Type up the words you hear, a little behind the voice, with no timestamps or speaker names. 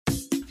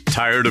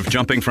Tired of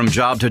jumping from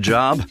job to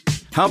job?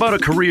 How about a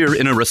career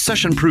in a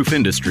recession-proof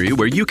industry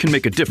where you can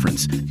make a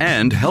difference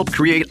and help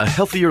create a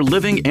healthier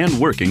living and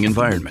working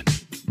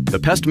environment? The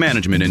pest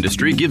management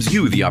industry gives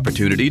you the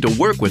opportunity to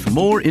work with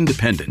more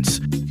independence.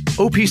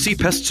 OPC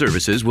Pest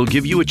Services will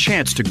give you a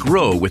chance to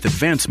grow with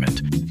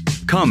advancement.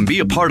 Come be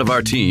a part of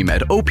our team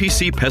at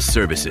OPC Pest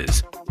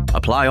Services.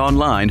 Apply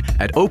online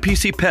at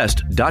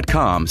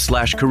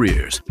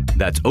opcpest.com/careers.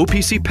 That's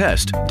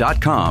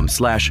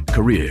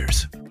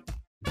opcpest.com/careers.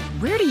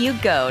 Where do you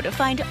go to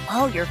find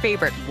all your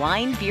favorite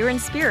wine, beer, and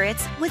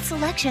spirits with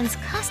selections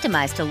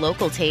customized to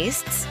local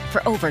tastes?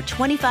 For over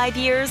 25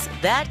 years,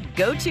 that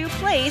go-to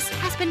place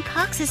has been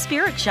Cox's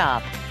Spirit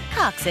Shop.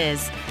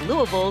 Cox's,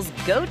 Louisville's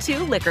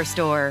go-to liquor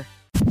store.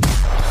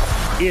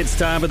 It's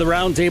time for the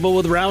Round Table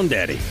with Round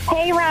Daddy.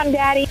 Hey, Round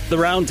Daddy. The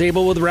Round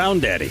Table with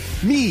Round Daddy.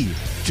 Me,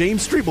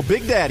 James Strebel,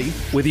 Big Daddy.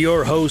 With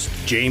your host,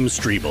 James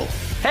Strebel.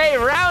 Hey,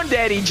 Round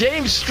Daddy,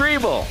 James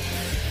Strebel.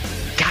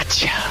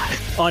 Gotcha.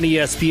 On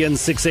ESPN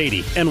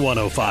 680 and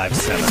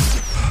 105.7.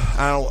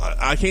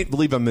 I can't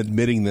believe I'm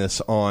admitting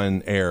this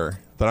on air,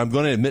 but I'm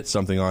going to admit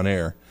something on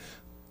air.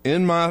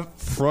 In my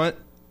front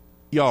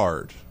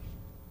yard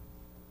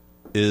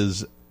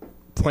is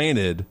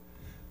planted,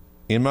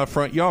 in my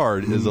front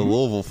yard is a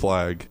Louisville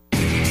flag.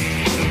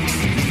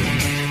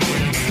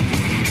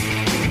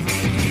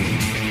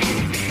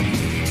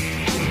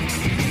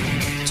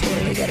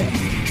 Totally get it.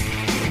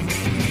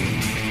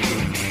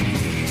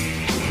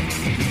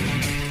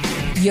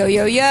 Yo,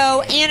 yo,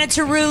 yo. Anna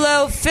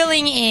Tarullo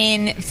filling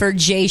in for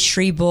Jay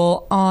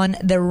Strebel on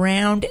the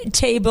Round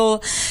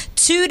Table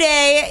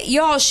today.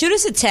 Y'all, shoot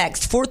us a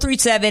text,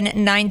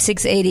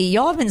 437-9680.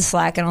 Y'all have been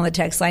slacking on the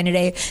text line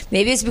today.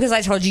 Maybe it's because I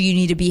told you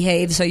need to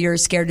behave, so you're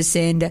scared to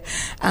send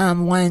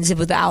ones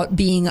without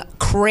being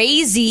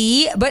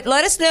crazy. But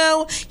let us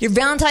know your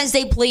Valentine's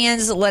Day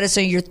plans. Let us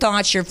know your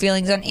thoughts, your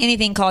feelings on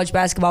anything college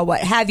basketball,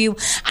 what have you.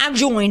 I'm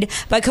joined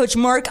by Coach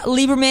Mark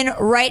Lieberman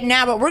right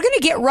now, but we're going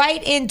to get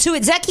right into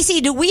it. Zachy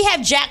C, do we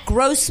have Jack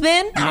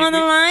Grossman on the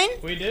line?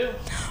 We do.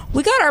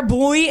 We got our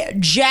boy,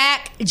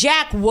 Jack.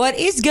 Jack, what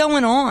is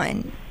going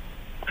on?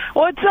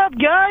 What's up,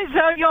 guys?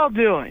 How y'all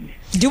doing?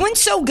 Doing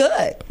so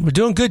good. We're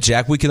doing good,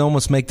 Jack. We can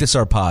almost make this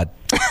our pod.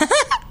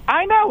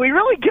 I know, we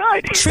really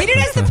good. Treat it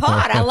as the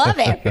pod. I love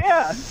it.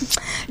 Yeah.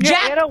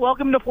 Jack, Anna,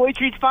 welcome to Floyd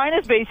Street's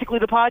Finest, basically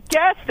the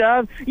podcast.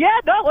 Let's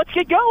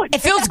get going.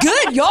 it feels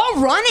good.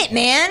 Y'all run it,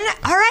 man.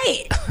 All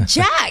right.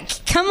 Jack,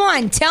 come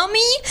on. Tell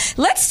me.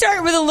 Let's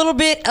start with a little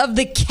bit of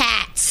the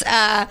Cats.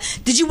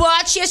 Did you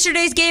watch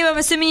yesterday's game? I'm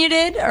assuming you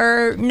did,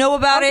 or know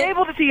about it? I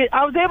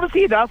was able to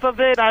see enough of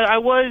it. I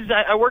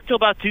worked till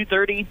about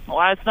 2:30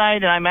 last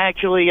night, and I'm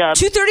actually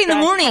 2:30 in the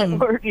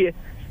morning.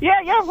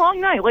 Yeah, long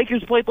night.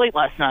 Lakers played late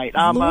last night.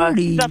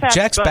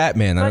 Jack's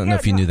Batman. I don't know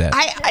if you knew that.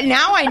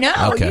 Now I know.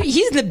 Okay.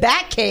 He's in the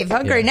Batcave,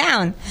 hunkering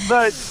down.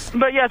 But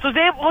yeah, so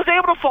was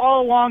able to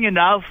follow along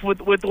enough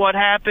with what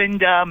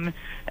happened. And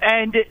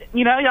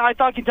I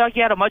thought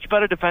Kentucky had a much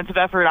better defensive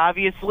effort.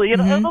 Obviously,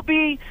 it'll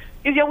be.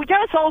 We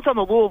kind of saw this on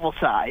the Louisville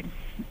side,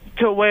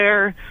 to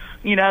where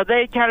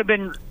they kind of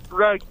been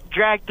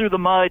dragged through the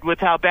mud with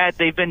how bad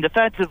they've been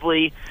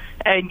defensively,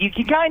 and you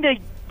can kind of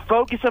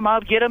focus them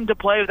up, get them to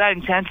play with that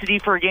intensity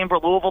for a game for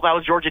Louisville. That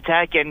was Georgia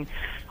Tech, and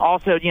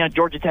also,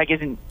 Georgia Tech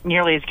isn't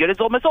nearly as good as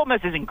Ole Miss. Ole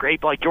Miss isn't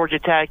great, but like Georgia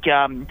Tech,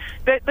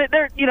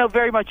 they're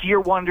very much year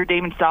one under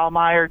Damon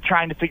Stoudemire,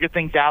 trying to figure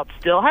things out.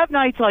 Still have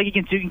nights like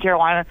against Duke and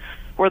Carolina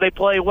where they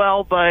play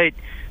well, but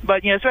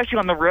especially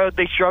on the road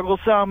they struggle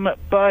some.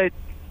 But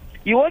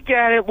you look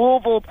at it,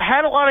 Louisville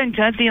had a lot of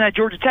intensity in that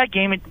Georgia Tech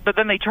game, but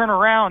then they turn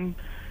around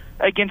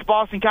against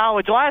Boston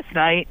College last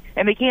night,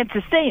 and they can't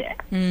sustain it.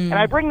 And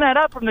I bring that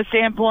up from the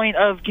standpoint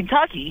of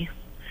Kentucky,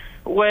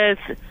 with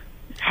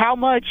how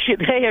much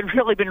they had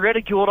really been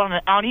ridiculed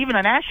on even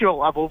a national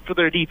level for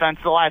their defense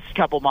the last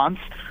couple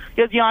months.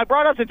 Because, I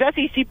brought up since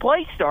SEC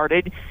play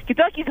started,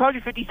 Kentucky's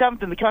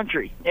 157th in the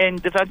country in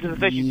defensive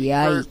efficiency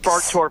for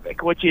Bart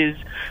Torvik, which is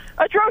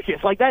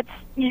atrocious. Like,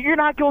 you're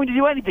not going to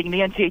do anything in the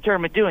NCAA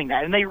tournament doing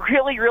that. And they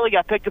really, really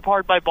got picked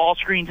apart by ball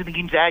screens in the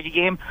Gonzaga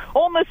game.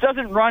 Ole Miss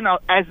doesn't run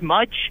as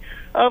much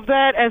of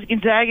that as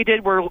Gonzaga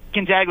did, where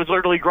Gonzaga was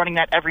literally running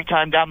that every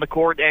time down the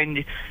court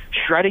and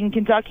shredding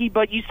Kentucky.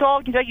 But you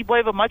saw Kentucky play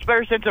with a much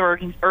better sense of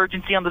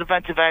urgency on the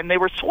defensive end. They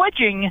were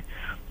switching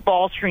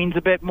ball screens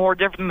a bit more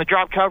different than the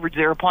drop coverage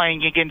they were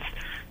playing against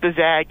the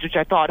Zags, which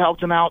I thought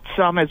helped them out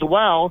some as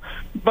well.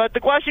 But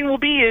the question will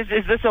be, is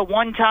this a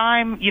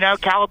one-time,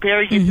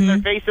 Calipari gets in their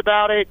face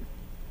about it,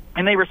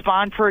 and they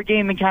respond for a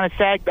game and kind of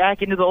sag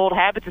back into the old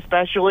habits,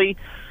 especially,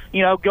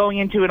 going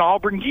into an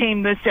Auburn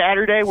game this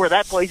Saturday where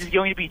that place is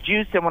going to be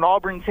juiced, and when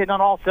Auburn's hitting on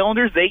all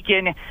cylinders, they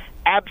can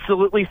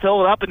absolutely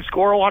fill it up and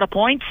score a lot of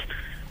points.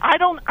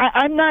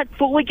 I'm not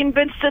fully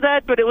convinced of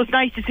that, but it was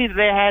nice to see that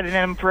they had an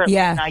in for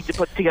night to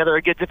put together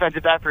a good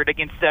defensive effort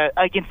against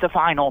a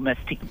fine Ole Miss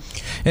team.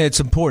 And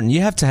it's important.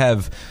 You have to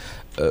have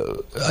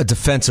a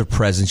defensive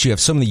presence. You have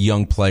so many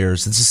young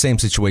players. It's the same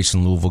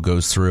situation Louisville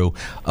goes through.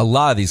 A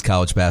lot of these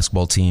college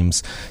basketball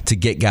teams, to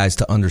get guys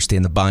to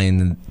understand the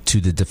buy-in to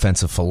the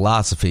defensive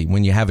philosophy.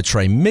 When you have a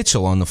Trey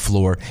Mitchell on the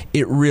floor,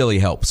 it really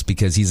helps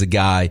because he's a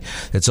guy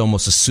that's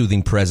almost a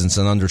soothing presence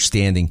and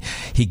understanding.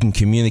 He can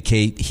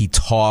communicate, he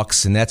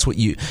talks, and that's what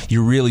you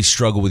really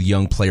struggle with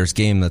young players,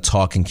 getting them to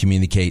talk and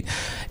communicate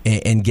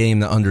and getting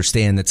them to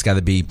understand. That's got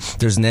to be,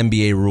 there's an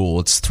NBA rule.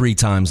 It's 3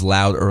 times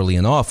loud, early,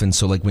 and often.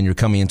 So like when you're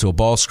coming into a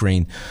ball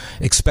screen,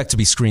 expect to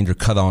be screened or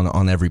cut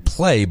on every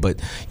play,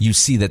 but you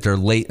see that they're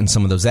late in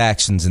some of those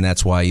actions, and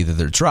that's why either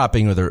they're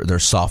dropping or they're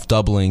soft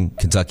doubling.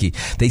 Kentucky,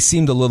 they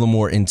seemed a little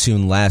more in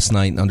tune last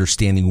night and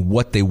understanding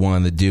what they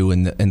wanted to do,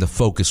 and the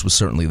focus was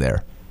certainly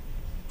there.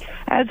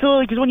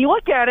 Absolutely, because when you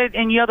look at it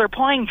and they're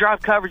playing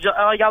drop coverage,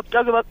 I'll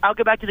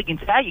go back to the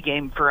Gonzaga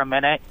game for a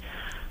minute.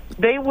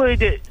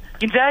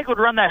 Gonzaga would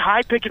run that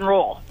high pick and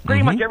roll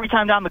pretty much every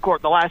time down the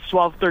court the last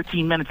 12,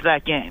 13 minutes of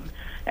that game.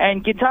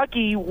 And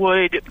Kentucky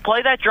would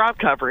play that drop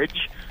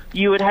coverage.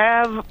 You would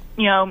have,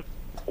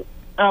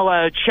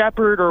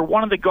 Shepard or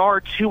one of the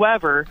guards,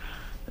 whoever,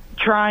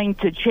 trying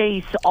to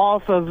chase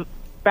off of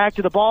back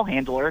to the ball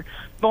handler.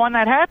 But when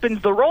that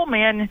happens, the roll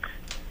man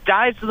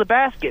dives to the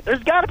basket.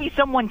 There's got to be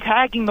someone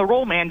tagging the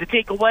roll man to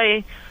take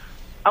away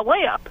a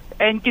layup.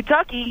 And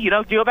Kentucky,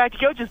 to go back to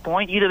Coach's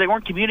point, either they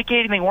weren't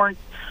communicating, they weren't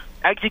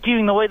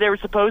executing the way they were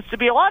supposed to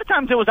be. A lot of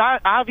times it was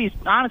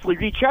honestly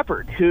Reed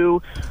Shepard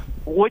who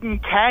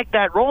wouldn't tag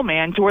that roll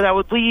man to where that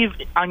would leave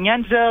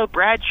Onyenso,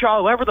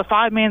 Bradshaw, whoever the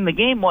 5-man in the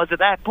game was at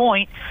that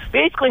point,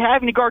 basically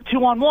having to guard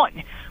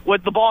 2-on-1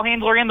 with the ball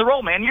handler and the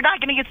roll man. You're not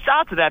going to get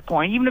stopped at that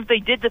point. Even if they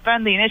did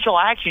defend the initial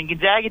action,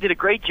 Gonzaga did a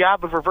great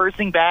job of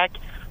reversing back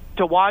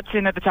to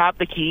Watson at the top of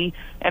the key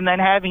and then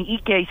having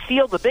Ike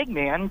seal the big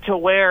man to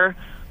where,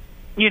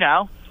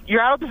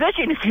 you're out of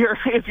position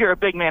if you're a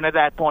big man at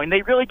that point.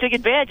 They really took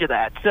advantage of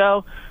that.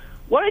 So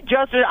what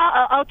adjustment?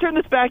 I'll turn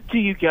this back to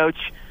you, Coach.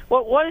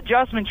 What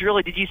adjustments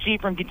really did you see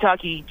from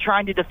Kentucky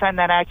trying to defend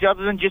that action,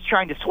 other than just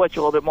trying to switch a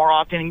little bit more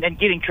often and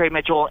getting Trey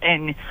Mitchell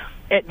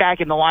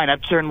back in the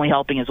lineup, certainly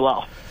helping as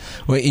well?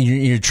 Well,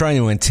 you're trying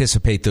to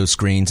anticipate those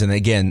screens, and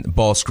again,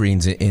 ball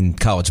screens in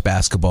college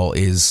basketball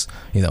is,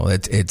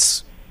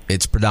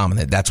 it's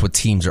predominant. That's what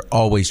teams are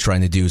always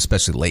trying to do,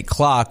 especially late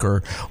clock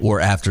or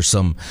after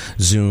some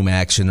zoom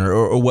action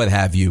or what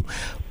have you.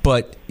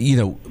 But,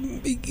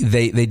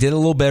 they did a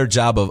little better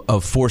job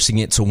of forcing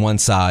it to one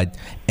side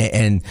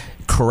and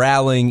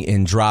corralling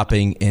and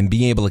dropping and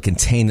being able to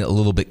contain it a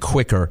little bit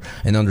quicker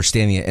and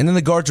understanding it. And then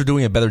the guards are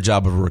doing a better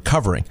job of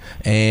recovering.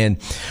 And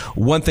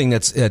one thing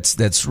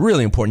that's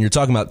really important, you're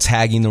talking about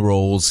tagging the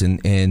rolls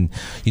and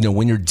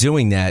when you're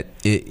doing that,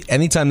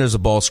 anytime there's a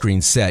ball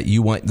screen set,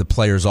 you want the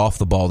players off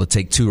the ball to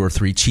take 2 or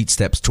 3 cheat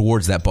steps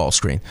towards that ball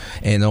screen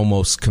and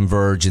almost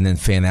converge and then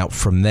fan out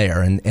from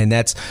there. And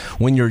that's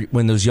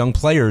when those young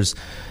players,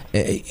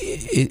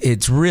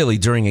 it's really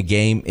during a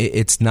game,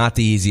 it's not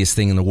the easiest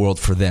thing in the world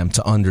for them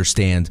to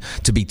understand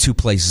to be 2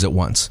 places at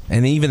once.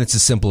 And even it's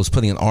as simple as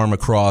putting an arm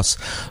across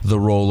the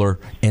roller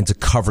and to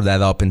cover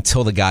that up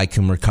until the guy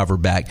can recover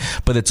back.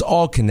 But it's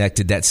all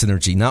connected, that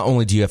synergy. Not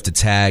only do you have to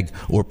tag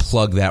or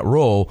plug that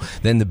roll,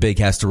 then the big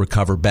has to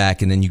recover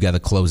back and then you got to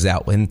close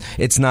out. And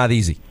it's not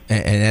easy.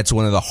 And that's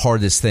one of the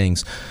hardest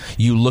things.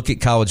 You look at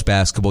college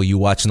basketball, you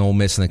watch an Ole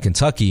Miss and a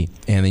Kentucky,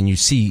 and then you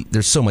see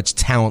there's so much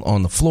talent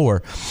on the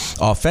floor.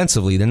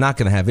 Offensively, they're not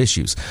going to have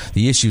issues.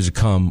 The issues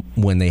come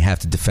when they have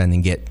to defend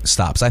and get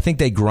stops. I think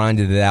they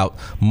grinded it out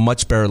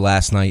much better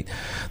last night.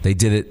 They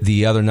did it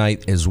the other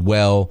night as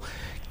well.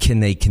 Can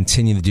they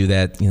continue to do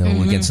that,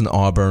 against an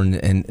Auburn,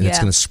 and it's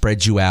going to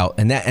spread you out,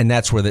 and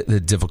that's where the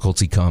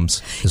difficulty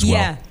comes as well.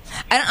 Yeah,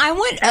 and I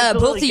want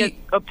both of you.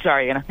 Oh,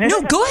 sorry, Anna.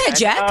 No, go ahead,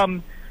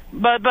 Jack.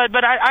 But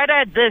I'd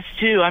add this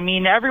too. I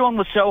mean, everyone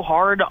was so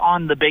hard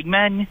on the big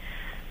men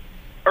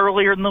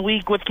earlier in the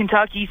week with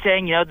Kentucky,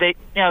 saying they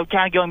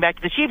kind of going back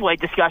to the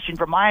Sheboygan discussion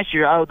from last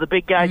year. Oh, the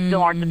big guys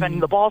still aren't defending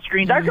the ball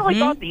screens. I really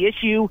thought the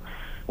issue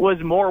was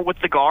more with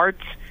the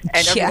guards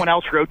and everyone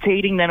else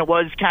rotating than it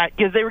was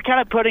because they were kind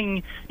of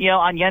putting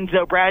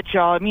Onyenso,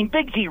 Bradshaw. I mean,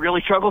 Big Z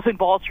really struggles in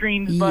ball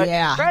screens, but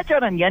Bradshaw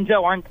and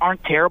Onyenso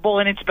aren't terrible,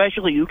 and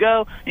especially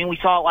Ugo. I mean, we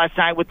saw it last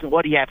night with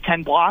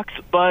 10 blocks,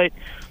 but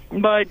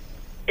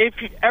if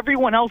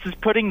everyone else is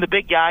putting the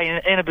big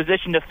guy in a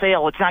position to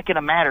fail, it's not going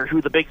to matter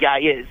who the big guy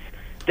is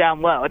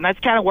down low. And that's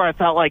kind of where I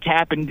felt like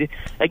happened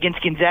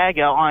against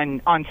Gonzaga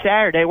on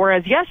Saturday.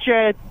 Whereas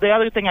yesterday, the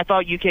other thing I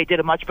thought UK did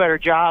a much better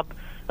job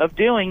of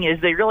doing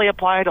is they really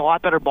applied a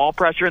lot better ball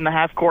pressure in the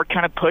half court,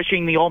 kind of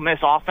pushing the Ole Miss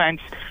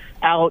offense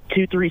out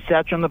 2-3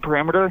 steps from the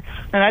perimeter.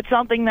 And that's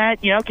something that,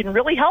 can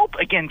really help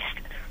against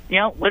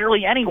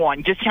literally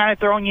anyone, just kind of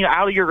throwing you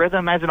out of your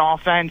rhythm as an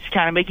offense,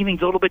 kind of making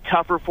things a little bit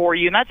tougher for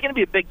you. And that's going to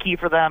be a big key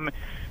for them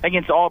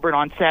against Auburn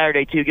on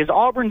Saturday, too, because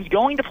Auburn's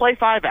going to play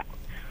 5-out.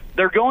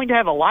 They're going to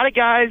have a lot of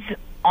guys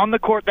on the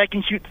court that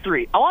can shoot the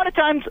 3. A lot of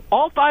times,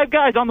 all 5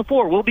 guys on the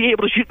floor will be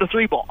able to shoot the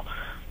 3 ball.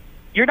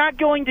 You're not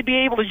going to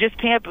be able to just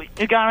camp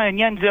Ugana and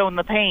Yenzo in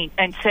the paint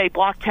and say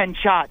block 10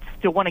 shots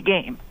to win a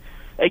game.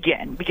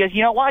 again. Because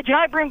you know why?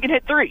 Johni Broome can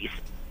hit threes.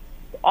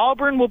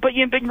 Auburn will put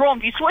you in pick and roll.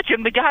 If you switch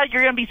him, the guy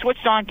you're going to be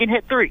switched on can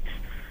hit threes.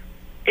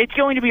 It's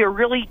going to be a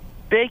really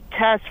big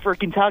test for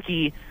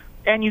Kentucky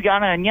and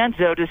Ugonna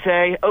Onyenso to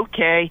say,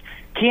 okay,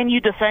 can you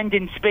defend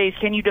in space?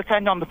 Can you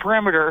defend on the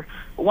perimeter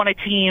when a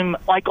team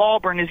like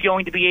Auburn is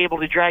going to be able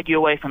to drag you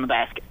away from the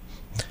basket?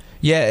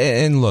 Yeah,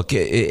 and look,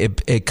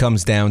 it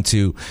comes down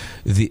to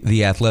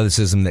the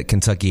athleticism that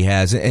Kentucky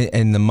has,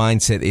 and the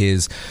mindset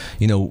is,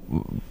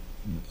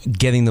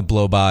 getting the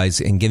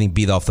blow-bys and getting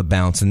beat off the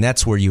bounce, and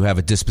that's where you have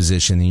a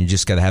disposition, and you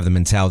just got to have the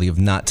mentality of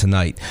not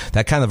tonight.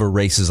 That kind of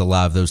erases a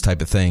lot of those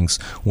type of things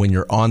when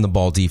you're on the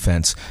ball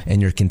defense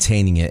and you're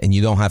containing it, and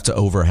you don't have to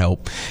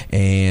overhelp,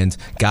 and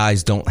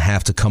guys don't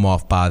have to come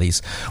off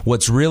bodies.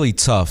 What's really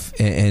tough,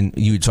 and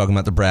you were talking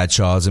about the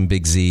Bradshaws and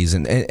Big Z's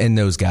and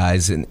those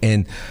guys,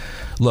 and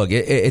look,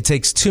 it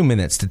takes 2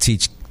 minutes to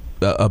teach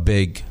a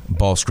big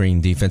ball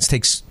screen defense. It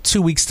takes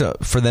 2 weeks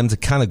for them to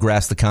kind of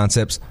grasp the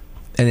concepts,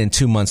 and then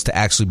 2 months to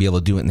actually be able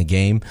to do it in the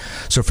game.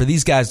 So for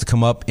these guys to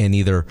come up and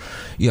either,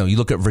 you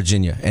look at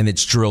Virginia, and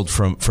it's drilled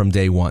from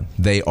day one.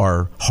 They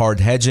are hard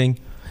hedging,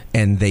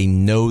 and they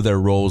know their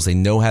roles. They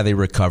know how they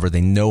recover.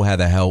 They know how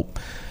to help.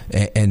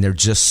 And they're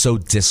just so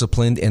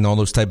disciplined and all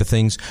those type of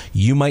things.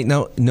 You might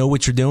know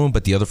what you're doing,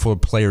 but the other 4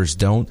 players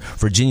don't.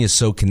 Virginia's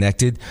so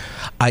connected.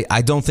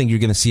 I don't think you're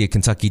going to see a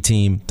Kentucky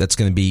team that's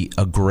going to be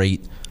a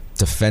great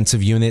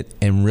defensive unit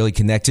and really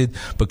connected,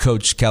 but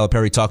Coach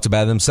Calipari talked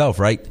about it himself,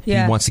 right?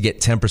 Yeah. He wants to get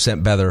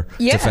 10% better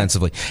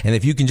defensively. And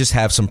if you can just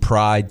have some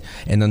pride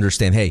and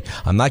understand, hey,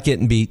 I'm not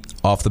getting beat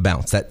off the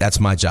bounce.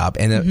 That's my job.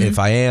 And if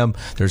I am,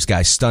 there's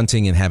guys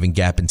stunting and having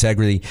gap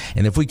integrity.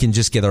 And if we can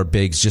just get our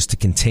bigs just to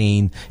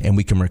contain and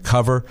we can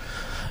recover,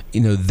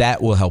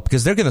 that will help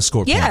because they're going to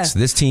score points.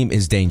 This team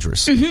is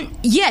dangerous.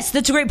 Yes,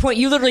 that's a great point.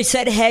 You literally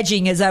said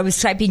hedging as I was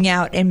typing it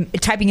out,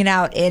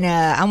 and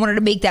I wanted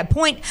to make that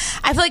point.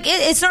 I feel like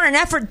it's not an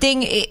effort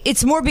thing.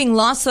 It's more being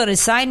lost on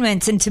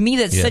assignments, and to me,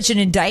 that's such an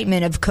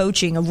indictment of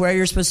coaching, of where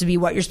you're supposed to be,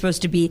 what you're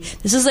supposed to be.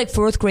 This is like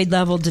 4th grade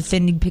level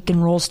defending pick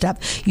and roll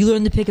stuff. You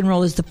learn the pick and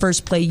roll is the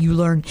first play you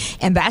learn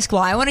in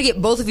basketball. I want to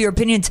get both of your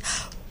opinions.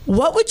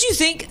 What would you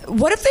think?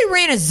 What if they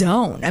ran a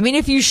zone? I mean,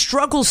 if you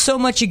struggle so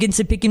much against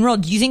a pick and roll,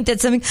 do you think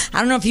that's something? I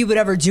don't know if you would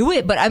ever do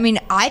it, but I mean,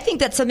 I think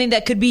that's something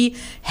that could be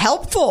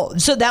helpful.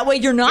 So that way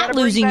you're not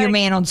losing your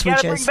man on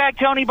switches. Gotta bring back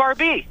Tony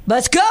Barbee.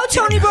 Let's go,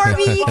 Tony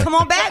Barbee. Come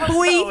on back,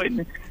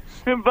 boy.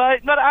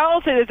 But I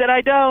will say this, and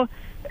I know,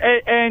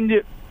 and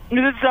this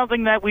is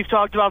something that we've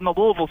talked about on the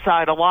Louisville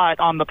side a lot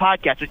on the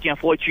podcast with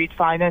Floyd Street's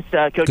finest,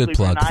 Coach Good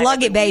plug.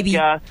 Plug it, baby.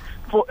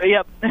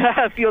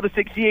 Field of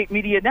 68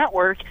 Media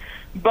Network.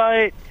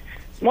 But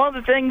one of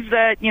the things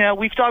that,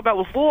 we've talked about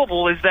with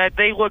Louisville is that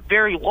they look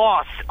very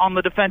lost on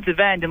the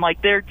defensive end, and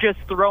like they're just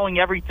throwing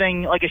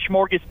everything like a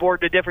smorgasbord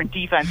to different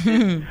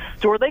defenses,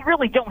 so where they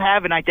really don't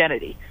have an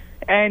identity.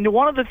 And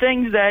one of the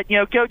things that,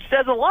 Coach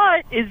says a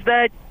lot is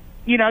that,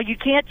 you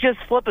can't just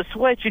flip a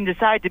switch and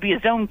decide to be a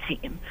zone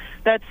team.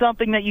 That's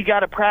something that you got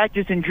to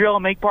practice and drill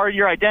and make part of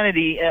your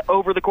identity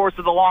over the course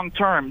of the long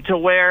term, to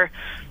where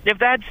if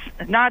that's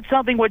not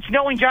something which,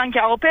 knowing John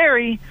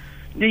Calipari,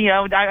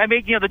 I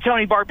make the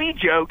Tony Barbee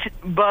joke,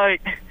 but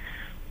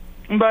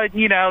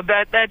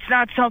that's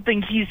not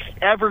something he's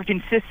ever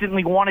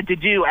consistently wanted to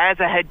do as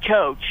a head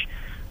coach.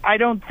 I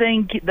don't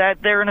think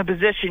that they're in a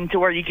position to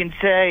where you can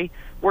say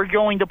we're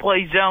going to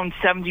play zone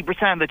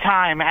 70% of the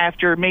time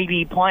after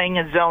maybe playing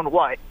a zone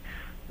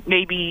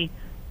maybe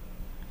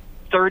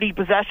 30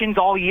 possessions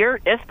all year,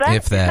 if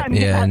that.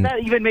 That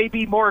even may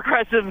be more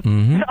aggressive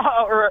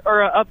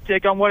or an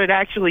uptick on what it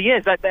actually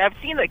is. I've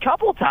seen it a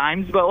couple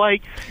times, but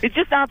it's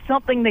just not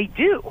something they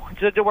do.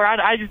 To where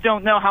I just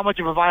don't know how much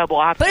of a viable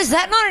option. But is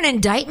that not an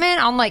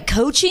indictment on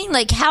coaching?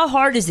 How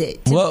hard is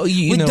it?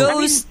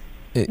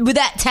 With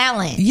that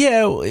talent?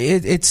 Yeah,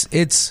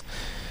 it's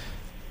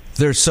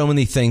there's so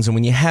many things, and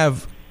when you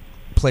have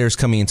players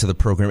coming into the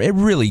program, it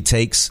really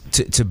takes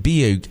to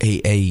be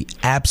a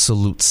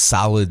absolute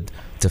solid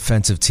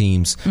defensive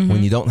teams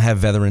when you don't have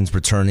veterans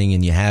returning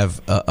and you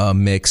have a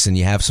mix and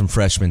you have some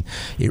freshmen.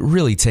 It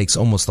really takes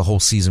almost the whole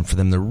season for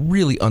them to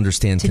really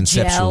understand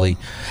conceptually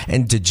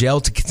and to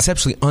gel, to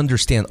conceptually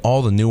understand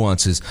all the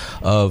nuances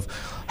of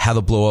how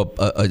to blow up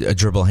a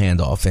dribble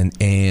handoff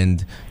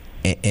and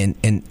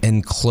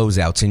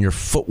closeouts and your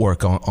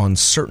footwork on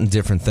certain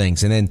different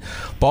things. And then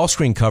ball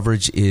screen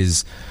coverage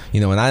is,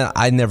 and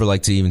I never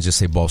like to even just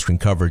say ball screen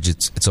coverage.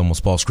 It's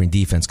almost ball screen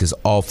defense because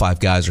all 5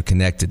 guys are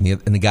connected,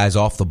 and the guys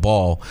off the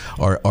ball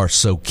are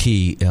so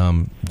key.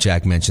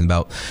 Jack mentioned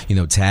about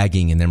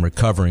tagging and then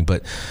recovering,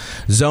 but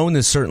zone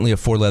is certainly a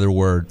 4-letter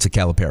word to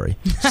Calipari.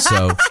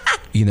 So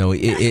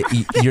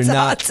you're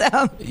not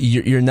awesome.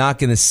 You're not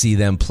going to see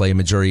them play a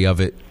majority of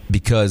it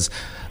because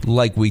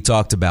like we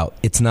talked about,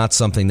 it's not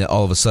something that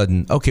all of a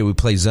sudden, okay, we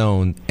play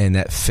zone and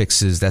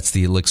that's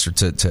the elixir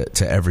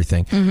to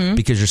everything,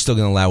 because you're still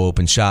going to allow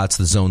open shots.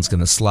 The zone's going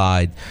to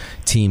slide.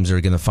 Teams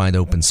are going to find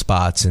open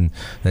spots, and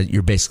that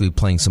you're basically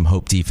playing some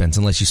hope defense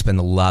unless you spend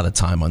a lot of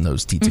time on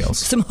those details.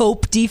 Some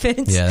hope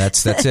defense. Yeah,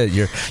 that's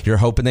it. You're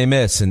hoping they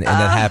miss, and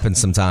that happens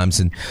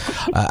sometimes. And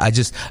I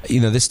just,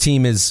 this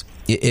team is,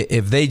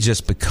 if they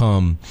just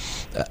become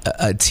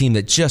a team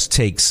that just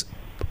takes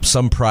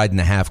some pride in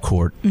the half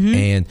court,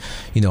 and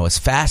as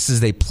fast as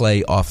they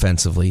play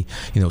offensively,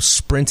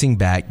 sprinting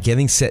back,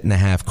 getting set in the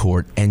half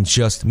court, and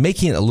just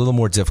making it a little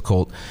more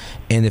difficult.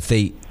 And if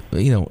they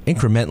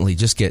incrementally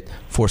just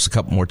force a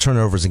couple more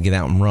turnovers and get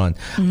out and run,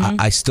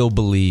 I still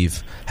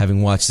believe,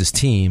 having watched this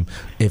team,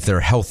 if they're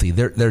healthy,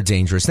 they're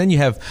dangerous. Then you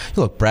have,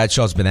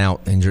 Bradshaw's been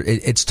out injured.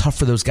 It's tough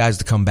for those guys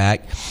to come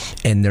back,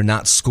 and they're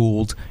not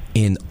schooled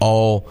in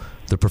all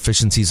the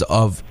proficiencies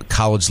of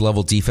college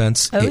level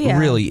defense. It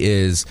really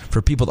is,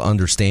 for people to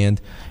understand,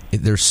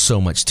 there's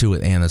so much to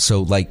it, Anna.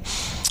 So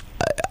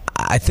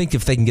I think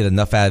if they can get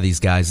enough out of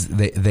these guys,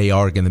 they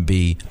are going to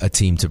be a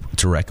team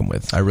to reckon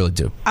with. I really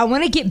do. I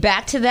want to get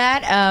back to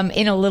that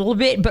in a little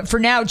bit, but for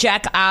now,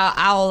 Jack,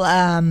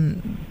 I'll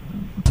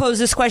pose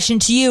this question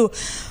to you.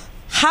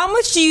 How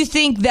much do you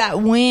think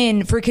that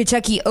win for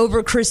Kentucky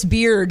over Chris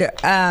Beard,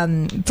 for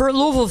a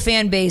Louisville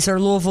fan base or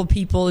Louisville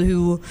people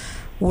who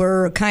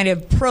were kind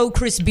of pro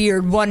Chris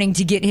Beard, wanting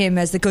to get him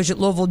as the coach at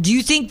Louisville, do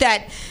you think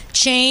that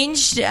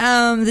changed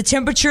the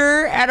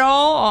temperature at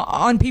all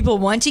on people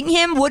wanting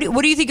him? What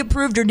do you think it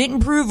proved or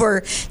didn't prove,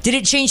 or did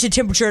it change the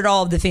temperature at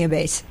all of the fan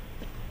base?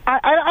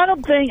 I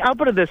don't think, I'll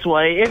put it this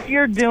way, if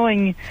you're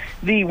doing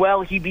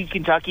he beat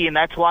Kentucky and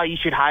that's why you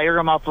should hire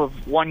him off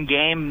of one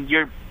game,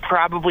 you're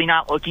probably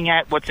not looking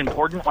at what's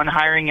important when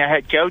hiring a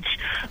head coach.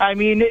 I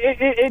mean,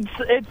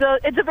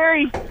 it's a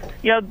very,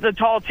 the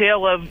tall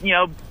tale of,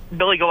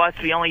 Billy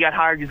Gillispie only got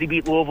hired because he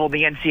beat Louisville in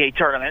the NCAA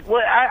tournament.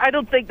 Well, I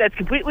don't think that's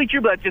completely true,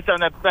 but that's just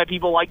something that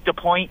people like to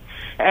point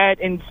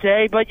at and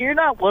say. But you're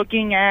not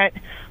looking at,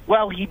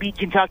 he beat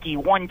Kentucky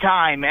one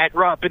time at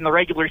Rupp in the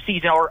regular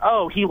season,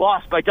 or, he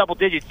lost by double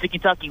digits to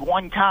Kentucky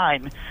one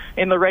time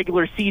in the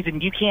regular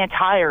season. You can't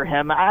hire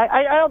him.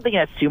 I don't think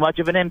that's too much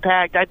of an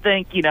impact. I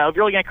think, if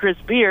you're looking at Chris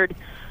Beard,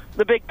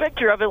 the big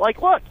picture of it,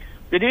 look,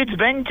 the dude's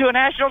been to a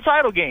national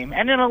title game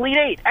and an Elite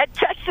Eight at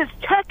Texas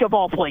Tech, of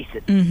all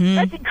places.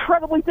 That's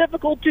incredibly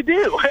difficent to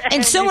do.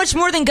 And so much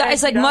more than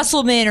guys like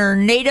Musselman or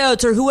Nate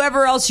Oates or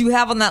whoever else you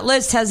have on that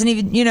list hasn't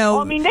even, Nate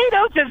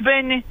Oates has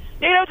been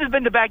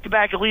to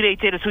back-to-back Elite Eight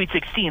to the Sweet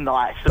 16 the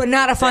last. But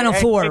not a Final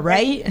Four,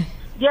 right?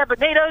 Yeah, but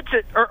Nate Oates,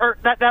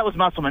 that was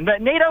Musselman.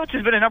 But Nate Oates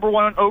has been a number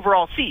one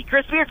overall seed.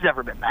 Chris Beard's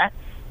never been that.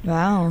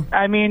 Wow.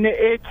 I mean,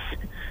 if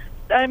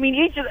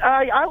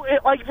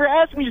you're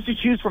asking me just to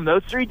choose from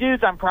those three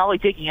dudes, I'm probably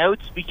taking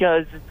Oates,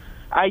 because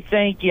I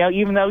think,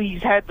 even though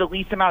he's had the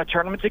least amount of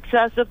tournament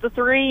success of the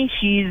three,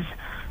 he's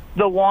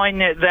the one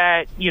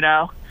that,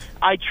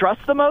 I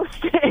trust the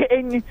most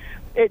in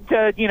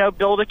to,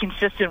 build a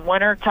consistent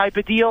winner type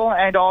of deal.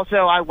 And also,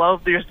 I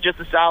love there's just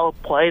a style of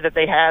play that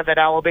they have at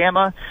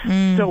Alabama,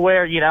 to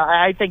where,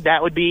 I think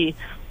that would be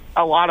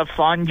a lot of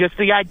fun. Just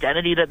the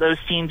identity that those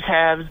teams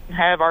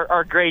have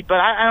are great,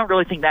 but I don't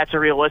really think that's a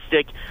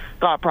realistic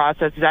thought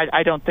process.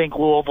 I don't think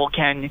Louisville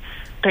can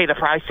pay the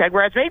price tag,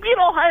 whereas maybe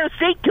Ohio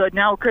State could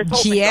now. Chris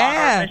Holtman's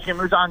gone, Michigan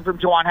moves on from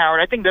Juwan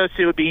Howard. I think those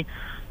two would be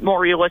more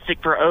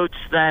realistic for Oates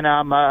than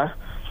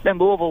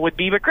Louisville would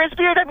be. But Chris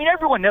Beard,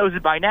 everyone knows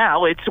it by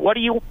now. It's what are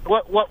you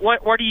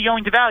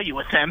going to value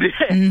with him?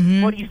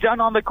 What he's done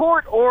on the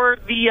court or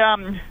the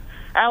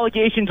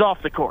allegations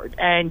off the court?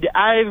 And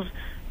I've,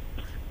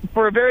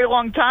 for a very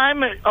long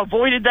time,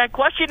 avoided that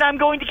question. I'm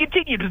going to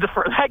continue to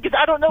defer that because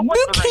I don't know what.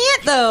 You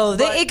can't, though.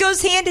 It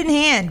goes hand in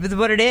hand with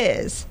what it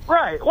is.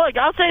 Right. Look,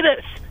 I'll say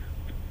this.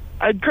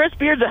 Chris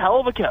Beard's a hell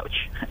of a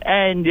coach,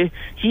 and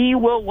he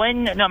will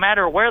win no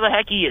matter where the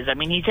heck he is.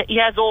 He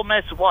has Ole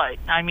Miss,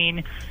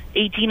 18-6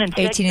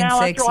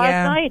 now after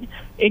last night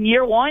in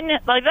year one.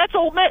 That's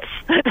Ole Miss.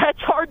 That's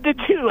hard to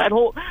do at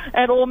Ole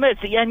Miss.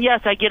 And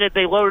yes, I get it.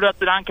 They loaded up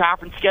the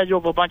non-conference schedule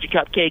with a bunch of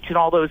cupcakes and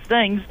all those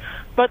things.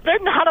 But they're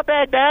not a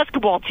bad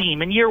basketball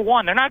team in year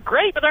one. They're not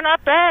great, but they're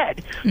not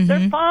bad.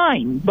 They're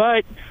fine.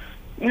 But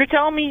you're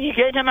telling me you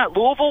get him at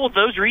Louisville with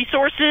those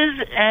resources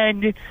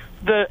and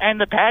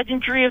the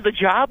pageantry of the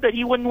job that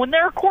he wouldn't win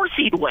there? Of course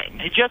he'd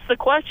win. It's just the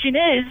question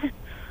is,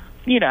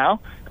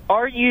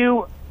 are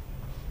you,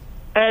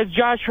 as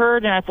Josh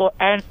heard,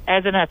 and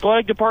as an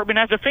athletic department,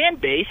 as a fan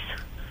base,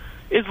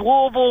 is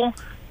Louisville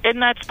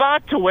in that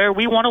spot to where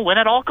we want to win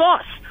at all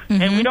costs?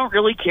 And we don't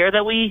really care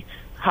that we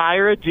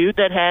hire a dude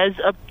that has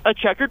a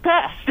checkered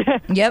past.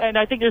 Yep. And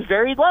I think there's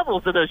varied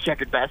levels of those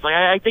checkered pasts.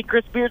 I think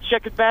Chris Beard's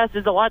checkered past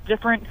is a lot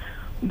different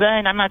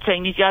than, I'm not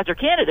saying these guys are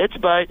candidates,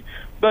 but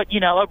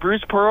a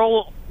Bruce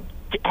Pearl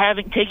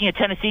taking a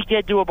Tennessee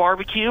kid to a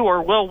barbecue,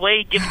 or Will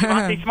Wade giving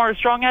Devontae Smart a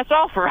strong-ass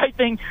offer. I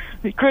think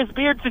the Chris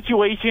Beard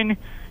situation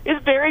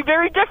is very,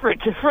 very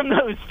different from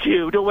those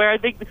two, to where I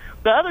think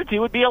the other two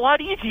would be a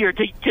lot easier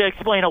to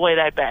explain away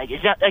that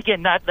baggage.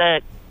 Again, not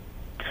that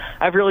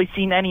I've really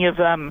seen any of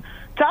them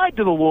tied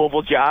to the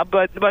Louisville job.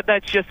 But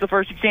that's just the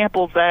first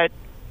examples that,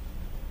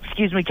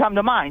 come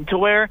to mind. To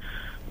where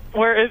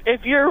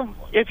if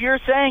you're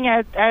saying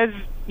as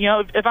you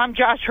know, if I'm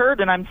Josh Hurd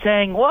and I'm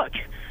saying, look,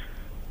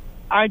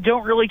 I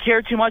don't really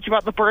care too much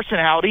about the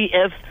personality.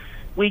 If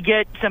we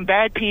get some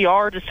bad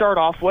PR to start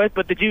off with,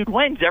 but the dude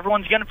wins,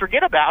 everyone's going to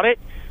forget about it.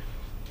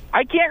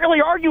 I can't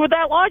really argue with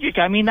that logic.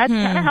 I mean, that's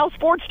kind of how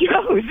sports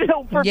goes,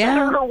 for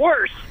better or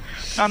worse,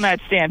 on that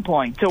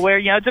standpoint. To where,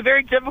 it's a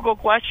very difficult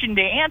question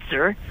to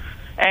answer.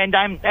 And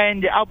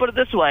I'll put it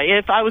this way: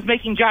 if I was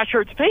making Josh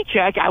Hurt's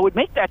paycheck, I would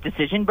make that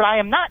decision. But I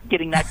am not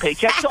getting that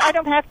paycheck, so I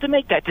don't have to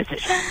make that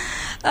decision.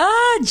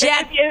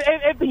 Jack.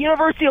 If the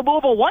University of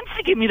Louisville wants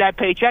to give me that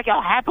paycheck,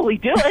 I'll happily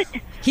do it.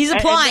 He's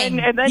applying.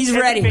 And then He's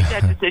ready. Make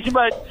that decision.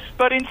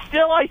 But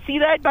until I see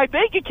that in my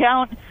bank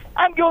account,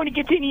 I'm going to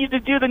continue to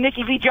do the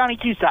Nikki v. Johnny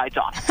two sides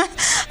on.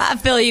 I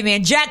feel you,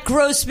 man. Jack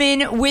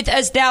Grossman with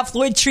us now,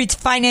 Floyd Street's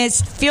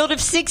finest. Field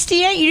of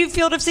 68. You do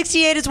Field of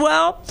 68 as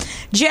well,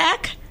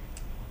 Jack?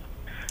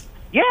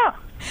 Yeah.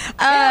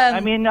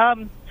 I mean,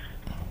 the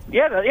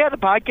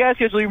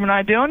podcast is Lieberman and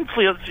I doing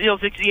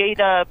Field 68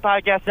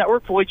 podcast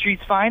network, Floyd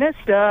Street's finest.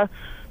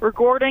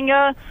 Recording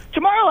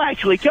tomorrow,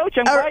 actually, Coach.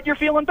 I'm glad you're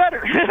feeling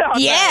better.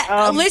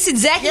 Listen,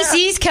 Zachy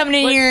C's coming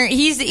in here.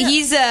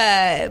 He's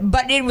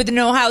butting in with an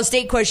Ohio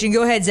State question.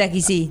 Go ahead, Zachy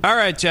C. All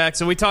right, Jack.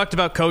 So we talked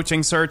about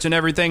coaching search and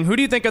everything. Who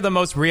do you think are the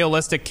most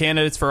realistic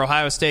candidates for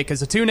Ohio State? Because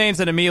the two names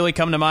that immediately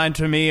come to mind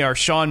to me are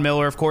Sean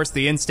Miller, of course,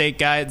 the in-state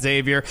guy at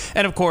Xavier,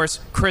 and of course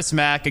Chris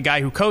Mack, a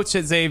guy who coached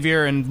at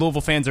Xavier and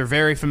Louisville fans are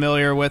very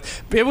familiar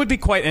with. It would be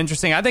quite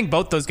interesting. I think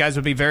both those guys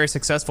would be very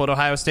successful at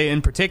Ohio State.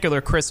 In particular,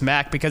 Chris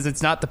Mack, because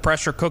it's not the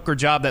pressure cooker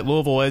job that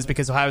Louisville is,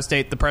 because Ohio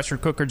State, the pressure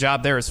cooker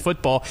job there is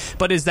football.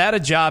 But is that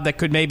a job that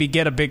could maybe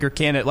get a bigger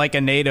candidate like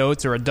a Nate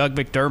Oates or a Doug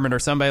McDermott or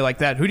somebody like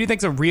that? Who do you think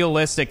is a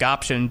realistic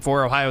option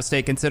for Ohio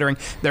State, considering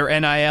their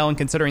NIL and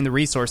considering the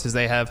resources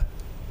they have?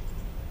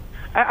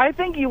 I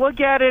think you look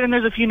at it, and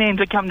there's a few names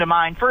that come to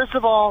mind. First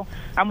of all,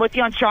 I'm with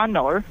you on Sean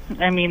Miller.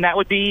 I mean, that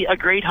would be a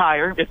great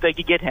hire if they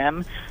could get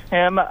him.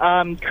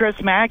 Chris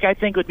Mack, I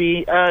think, would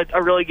be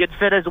a really good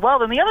fit as well.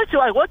 Then the other two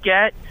I look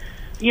at,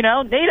 Nate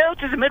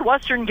Oates is a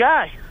Midwestern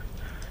guy.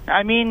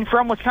 I mean,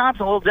 from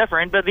Wisconsin, a little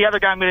different, but the other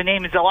guy I'm going to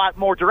name is a lot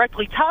more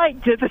directly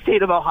tied to the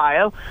state of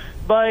Ohio.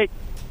 But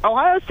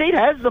Ohio State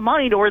has the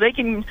money to where they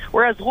can,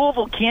 whereas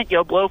Louisville can't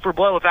go blow for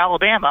blow with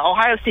Alabama.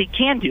 Ohio State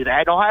can do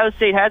that. Ohio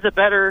State has a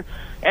better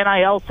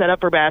NIL setup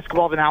for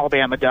basketball than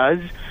Alabama does.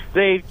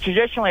 They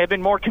traditionally have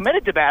been more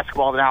committed to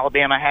basketball than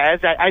Alabama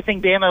has. I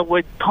think Bama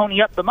would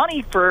pony up the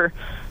money for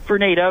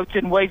Nate Oates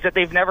in ways that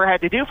they've never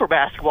had to do for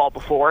basketball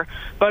before.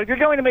 But if you're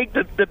going to make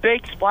the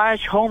big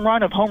splash home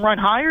run of home run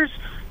hires,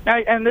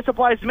 and this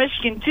applies to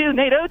Michigan too,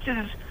 Nate Oates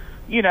is,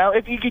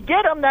 if you could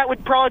get him, that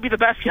would probably be the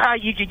best guy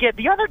you could get.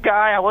 The other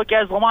guy I look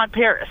at is Lamont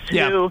Paris,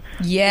 who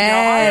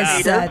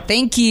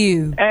thank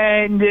you,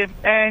 and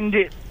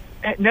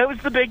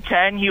knows the Big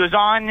Ten. He was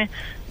on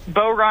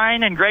Bo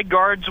Ryan and Greg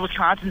Gard's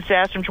Wisconsin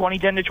staff from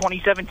 2010 to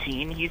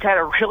 2017. He's had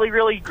a really,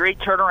 really great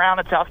turnaround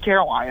at South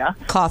Carolina.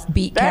 Cough,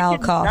 beat Cal,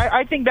 cough.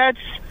 I think that's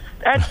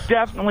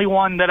definitely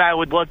one that I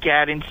would look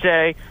at and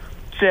say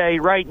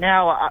right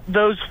now,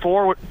 those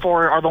four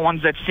are the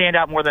ones that stand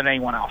out more than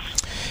anyone else.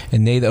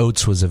 And Nate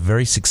Oates was a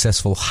very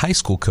successful high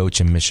school coach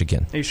in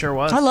Michigan. He sure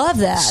was. I love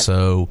that.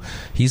 So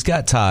he's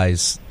got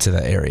ties to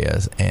the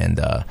area,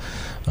 and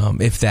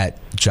if that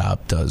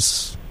job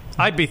does,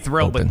 I'd be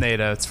thrilled open with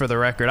Nate Oates, for the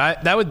record.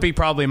 That would be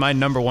probably my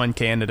number one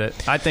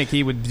candidate. I think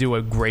he would do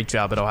a great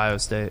job at Ohio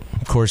State.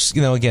 Of course,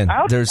 again,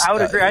 I would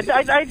agree.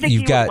 I think he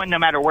would win no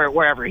matter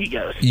wherever he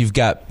goes. You've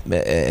got,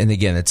 and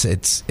again,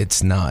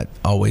 it's not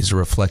always a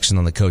reflection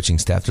on the coaching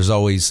staff. There's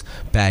always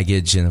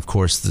baggage, and of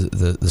course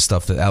the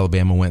stuff that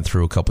Alabama went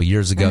through a couple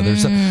years ago.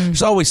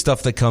 There's always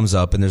stuff that comes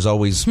up, and there's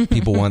always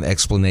people want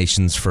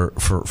explanations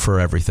for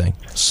everything.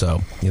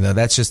 So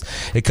that's just,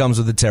 it comes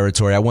with the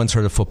territory. I once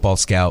heard a football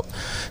scout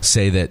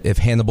say that if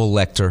Hannibal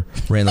Lecter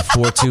ran the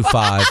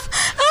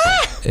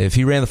 4.25, if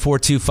he ran the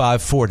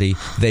 4.25 40,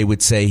 they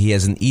would say he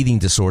has an eating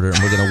disorder, and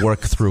we're going to work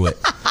through it.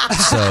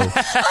 So,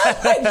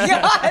 oh my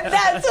God,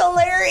 that's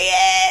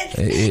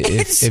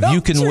hilarious! If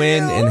you can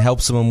win and help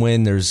someone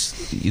win, there's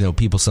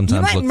people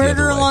sometimes you might look the other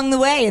murder way. along the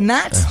way, and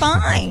that's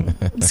fine.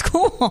 It's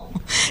cool.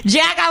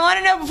 Jack, I want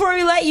to know before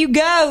we let you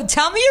go.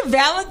 Tell me your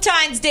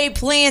Valentine's Day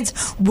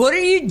plans. What are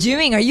you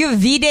doing? Are you a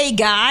V-Day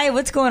guy?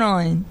 What's going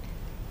on?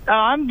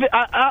 I'm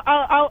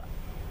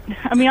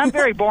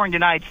very boring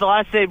tonight. It's the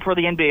last day before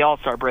the NBA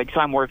All-Star break,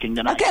 so I'm working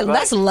tonight. Okay,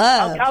 that's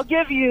love. I'll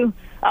give you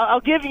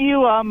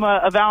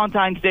a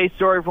Valentine's Day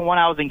story from when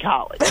I was in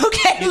college.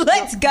 Okay,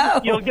 let's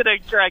go. You'll get a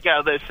crack out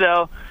of this.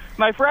 So,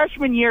 my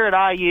freshman year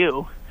at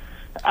IU,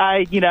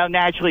 I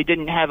naturally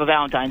didn't have a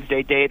Valentine's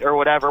Day date or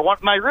whatever.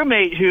 My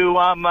roommate, who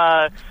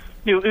was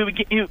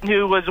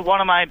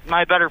one of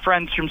my better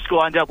friends from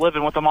school, I ended up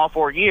living with him all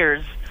 4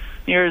 years.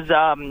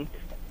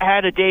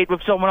 Had a date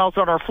with someone else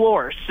on our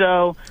floor.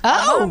 So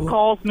my mom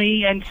calls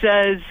me and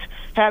says,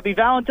 "Happy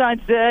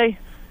Valentine's Day."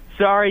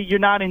 sorry, you're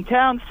not in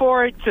town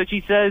for it. So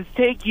she says,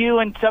 take you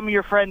and some of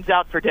your friends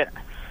out for dinner.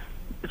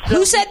 So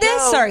who said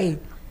this? Sorry.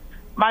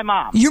 My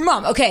mom. Your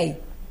mom. Okay.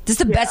 This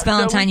is the best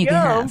Valentine you can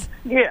have.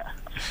 Yeah.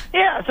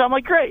 Yeah. So I'm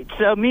like, great.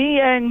 So me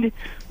and,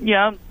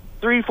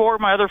 3, 4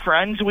 of my other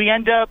friends, we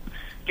end up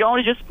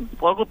going to just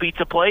local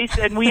pizza place,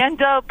 and we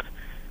end up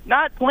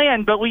not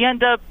planned, but we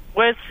end up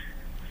with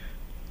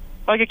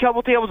like a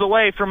couple tables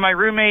away from my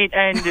roommate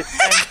and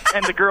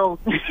the girl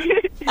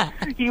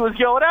he was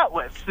going out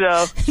with.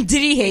 So did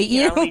he hate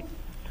you?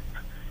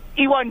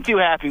 He wasn't too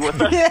happy with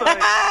us.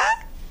 But,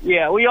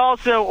 yeah, we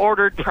also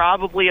ordered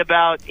probably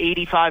about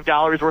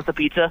 $85 worth of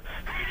pizza.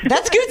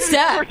 That's good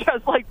stuff. For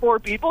just like 4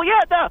 people.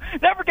 Yeah, no,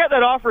 never get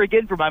that offer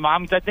again from my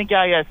mom because I think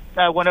I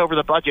went over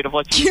the budget of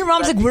what your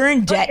mom's like, we're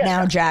in debt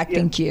now, Jack. Yeah.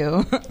 Thank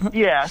you.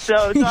 Yeah,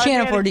 so you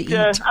can't afford to eat.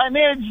 I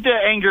managed to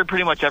anger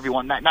pretty much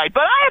everyone that night,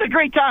 but I had a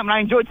great time and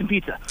I enjoyed some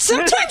pizza.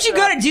 Sometimes you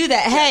got to do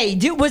that. Hey,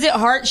 was it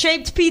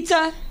heart-shaped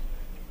pizza?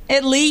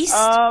 At least.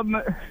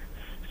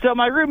 So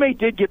my roommate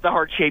did get the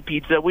heart-shaped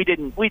pizza. We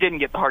didn't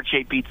get the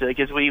heart-shaped pizza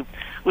because we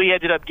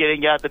ended up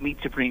getting the Meat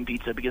Supreme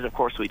pizza because of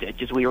course we did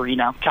because we were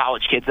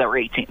college kids that were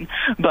 18.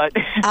 But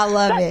I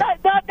love it.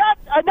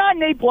 Not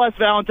an A+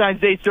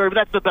 Valentine's Day story, but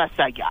that's the best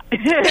I got.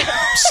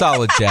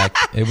 Solid, Jack.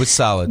 It was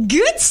solid.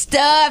 Good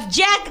stuff,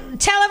 Jack.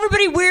 Tell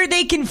everybody where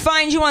they can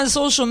find you on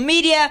social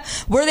media,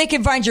 where they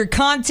can find your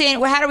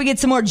content. How do we get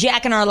some more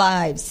Jack in our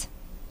lives?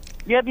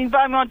 Yeah, you can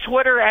find me on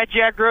Twitter at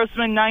Jack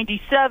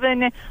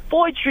Grossman97.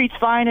 Floyd Street's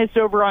Finest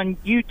over on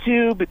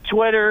YouTube,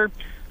 Twitter,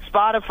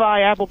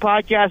 Spotify, Apple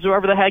Podcasts,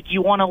 wherever the heck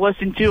you want to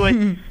listen to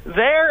it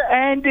there.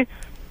 And,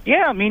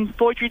 yeah,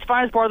 Floyd Street's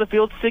Finest, part of the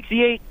Field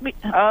 68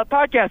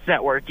 podcast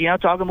network,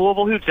 talking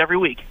Louisville hoops every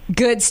week.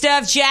 Good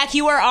stuff, Jack.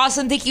 You are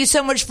awesome. Thank you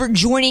so much for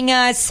joining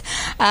us.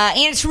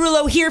 Anna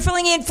Tarullo here,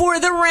 filling in for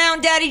the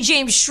Round Daddy,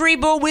 James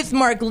Strebel, with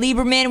Mark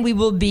Lieberman. We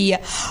will be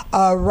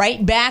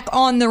right back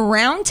on the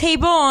Round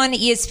Table on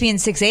ESPN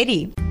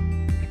 680.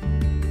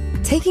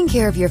 Taking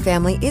care of your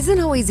family isn't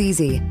always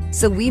easy,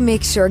 so we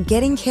make sure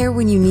getting care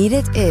when you need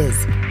it is.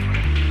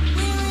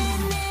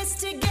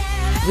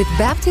 With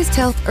Baptist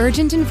Health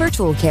Urgent and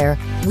Virtual Care,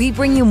 we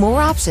bring you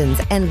more options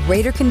and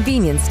greater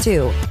convenience,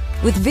 too.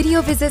 With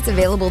video visits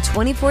available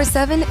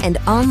 24/7 and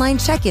online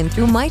check-in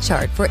through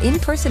MyChart for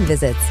in-person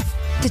visits.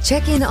 To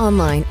check in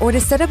online or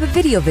to set up a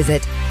video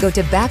visit, go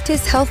to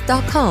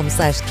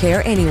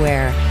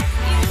baptisthealth.com/careanywhere.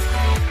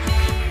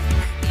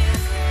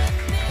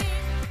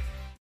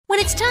 When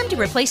it's time to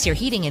replace your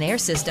heating and air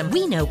system,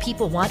 we know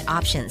people want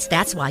options.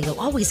 That's why you'll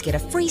always get a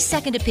free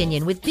second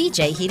opinion with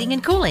BJ Heating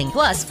and Cooling.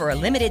 Plus, for a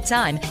limited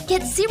time,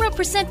 get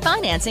 0%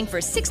 financing for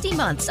 60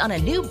 months on a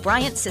new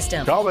Bryant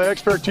system. Call the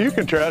experts you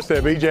can trust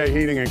at BJ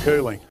Heating and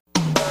Cooling.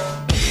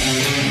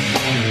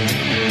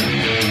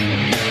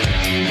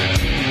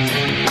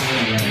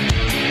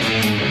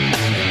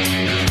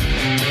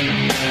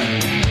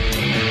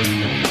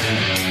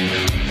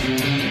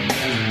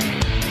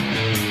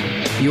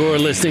 You're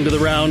listening to the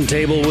Round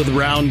Table with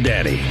Round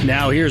Daddy.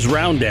 Now here's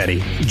Round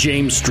Daddy,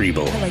 James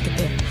Strebel. I like it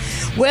there.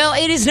 Well,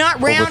 it is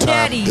not Round Over time,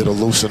 Daddy. It'll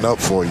loosen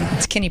up for you.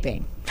 It's Kenny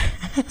Payne.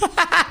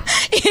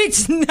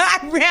 It's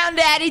not Round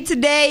Daddy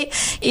today.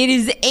 It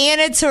is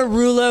Anna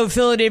Tarullo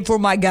filling in for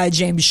my guy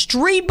James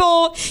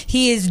Strebel.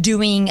 He is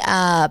doing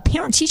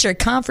parent-teacher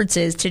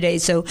conferences today,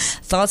 so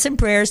thoughts and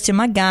prayers to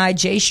my guy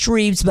Jay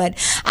Streebs. But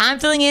I'm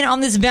filling in on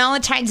this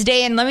Valentine's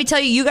Day, and let me tell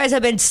you, you guys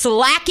have been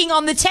slacking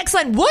on the text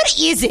line. What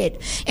is it?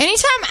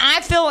 Anytime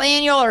I fill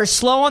in, y'all are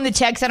slow on the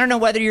text. I don't know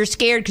whether you're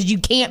scared because you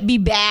can't be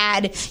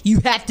bad. You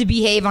have to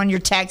behave on your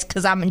text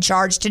because I'm in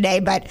charge today.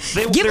 But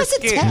give us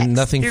a text.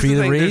 Nothing for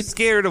you to read. They're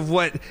scared of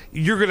what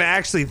you're going to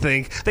actually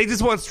think. They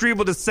just want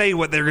Strebel to say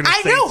what they're going to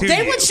say. I know. To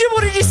They you. want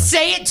Strebel to just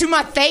say it to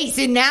my face,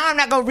 and now I'm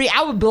not going to read.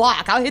 I would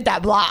block. I'll hit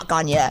that block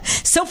on you.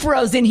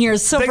 Sophiro's in here.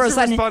 Thanks for Sophiro's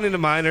responding to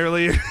mine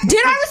earlier.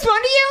 Did I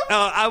respond to you?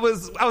 I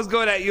was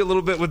going at you a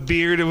little bit with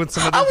Beard and with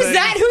some other Oh, was things.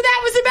 that who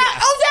that was about? Yeah.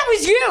 Oh, that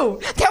was you.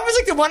 That was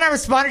like the one I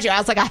responded to. I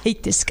was like, I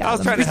hate this guy. I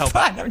was trying to help.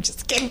 I'm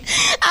just kidding.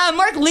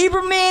 Mark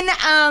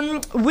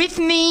Lieberman with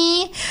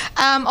me.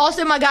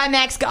 Also, my guy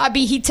Max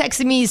Godby. He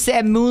texted me. He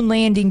said, moon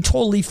landing,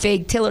 totally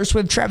fake. Taylor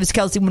Swift, Travis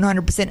Kelce,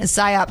 100% a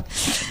psyop.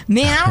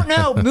 Man, I don't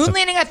know. Moon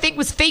landing, I think,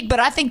 was fake, but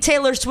I think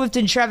Taylor Swift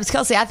and Travis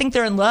Kelce, I think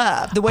they're in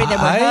love. The way they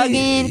were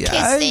hugging,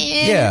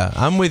 kissing. Yeah,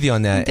 I'm with you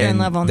on that. They're in and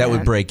love on that that.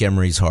 would break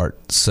Emery's heart.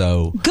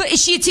 So, Good.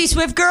 Is she a T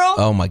Swift girl?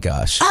 oh my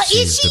gosh, Is she?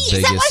 the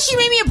Is that why biggest- she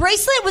made me a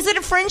bracelet? Was it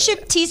a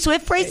friendship T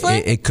Swift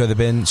bracelet? It could have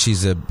been.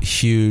 She's a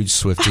huge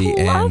Swiftie,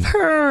 I love and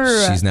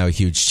her. she's now a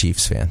huge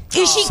Chiefs fan.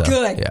 Is she So,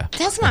 good? Yeah.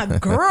 That's my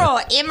girl,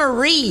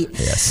 Emery.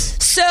 Yes.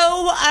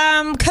 So,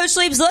 Coach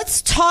Leaves,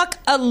 let's talk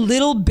a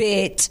little bit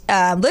bit.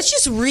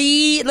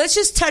 Let's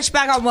just touch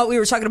back on what we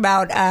were talking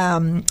about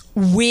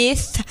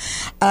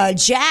with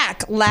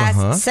Jack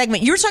last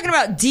segment. You were talking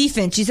about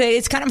defense. You said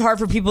it's kind of hard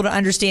for people to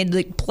understand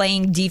like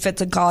playing defense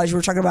in college.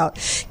 We're talking about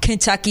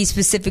Kentucky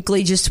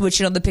specifically, just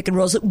switching on the pick and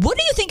rolls. What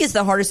do you think is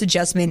the hardest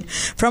adjustment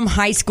from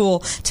high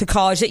school to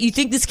college that you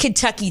think this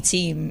Kentucky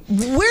team,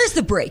 where's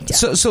the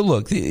breakdown? So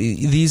look,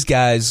 these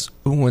guys,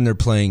 when they're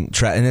playing,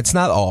 and it's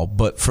not all,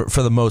 but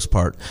for the most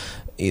part,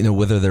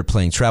 whether they're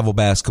playing travel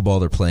basketball,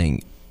 they're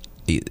playing,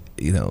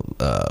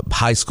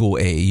 high school,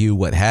 AAU,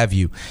 what have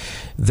you,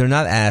 they're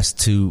asked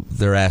to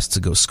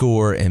go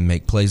score and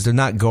make plays. They're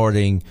not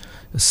guarding.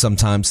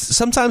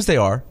 Sometimes they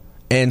are,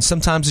 and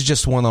sometimes it's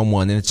just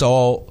one-on-one, and it's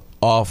all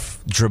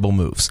off dribble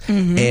moves.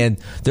 And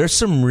there's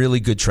some really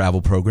good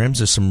travel programs.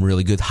 There's some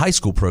really good high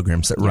school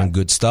programs that run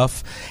good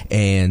stuff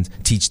and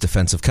teach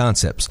defensive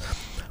concepts.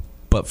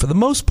 But for the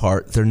most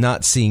part, they're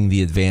not seeing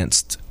the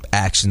advanced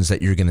actions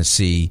that you're going to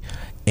see,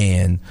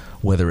 and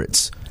whether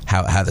it's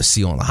how to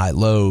seal on the high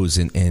lows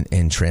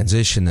and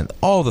transition and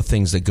all the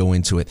things that go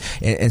into it.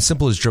 And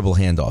simple as dribble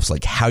handoffs,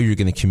 like how you're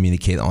going to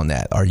communicate on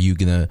that. Are you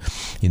going to,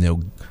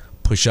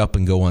 push up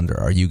and go under?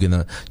 Are you going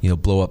to,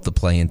 blow up the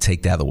play and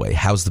take that away?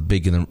 How's the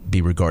big going to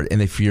be regarded?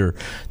 And if you're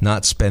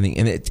not spending,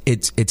 and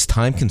it's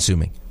time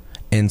consuming.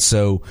 And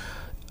so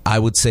I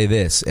would say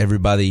this,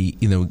 everybody,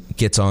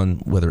 gets on,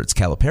 whether it's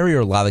Calipari or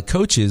a lot of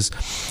coaches,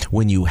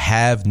 when you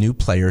have new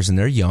players and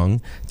they're young,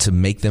 to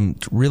make them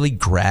really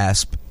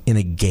grasp in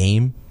a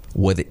game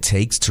what it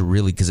takes to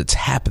really, because it's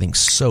happening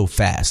so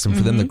fast, and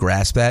for them to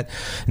grasp that.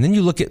 And then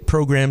you look at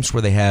programs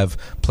where they have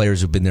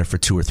players who've been there for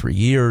 2 or 3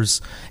 years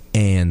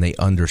and they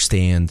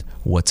understand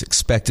what's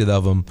expected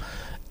of them,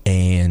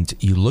 and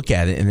you look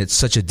at it and it's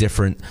such a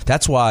different,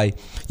 that's why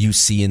you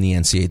see in the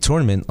NCAA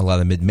tournament a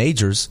lot of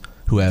mid-majors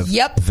who have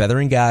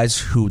veteran guys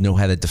who know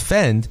how to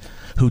defend,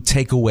 who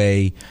take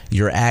away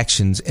your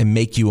actions and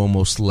make you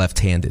almost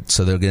left-handed.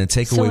 So they're going to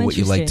take away what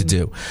you like to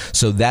do.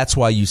 So that's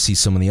why you see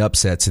some of the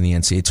upsets in the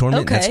NCAA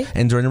tournament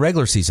and during the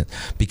regular season,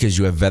 because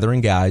you have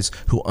veteran guys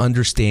who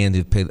understand.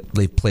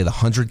 They've played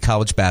 100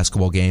 college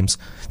basketball games.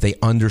 They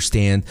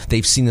understand.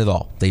 They've seen it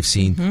all. They've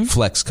seen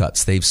flex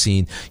cuts. They've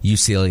seen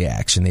UCLA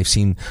action. They've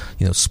seen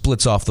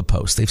splits off the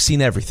post. They've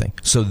seen everything.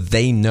 So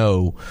they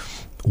know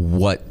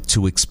what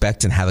to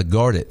expect and how to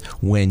guard it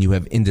when you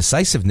have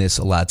indecisiveness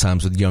a lot of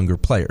times with younger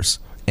players.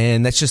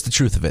 And that's just the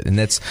truth of it. And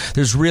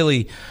there's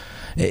really,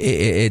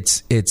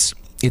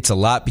 it's a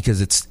lot,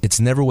 because it's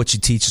never what you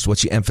teach, it's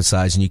what you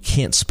emphasize, and you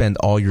can't spend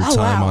all your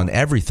time on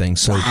everything.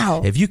 So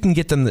if you can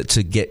get them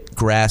to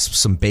grasp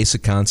some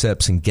basic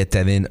concepts and get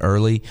that in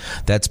early,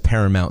 that's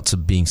paramount to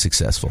being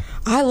successful.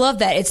 I love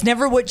that. It's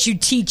never what you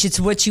teach, it's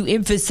what you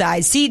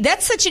emphasize. See,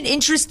 that's such an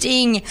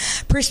interesting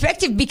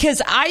perspective,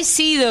 because I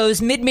see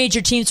those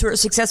mid-major teams who are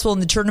successful in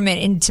the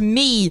tournament, and to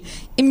me,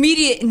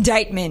 immediate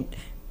indictment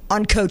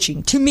on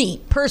coaching, to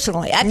me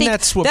personally. I think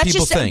that's people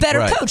just think, a better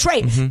right. coach,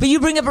 right? But you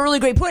bring up a really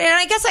great point, and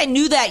I guess I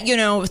knew that,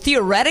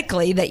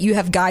 theoretically, that you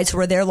have guys who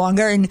are there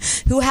longer and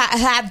who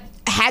have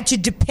had to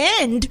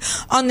depend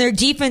on their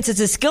defense as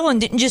a skill and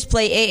didn't just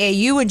play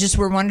AAU and just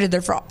were wanted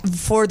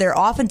for their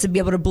offense to be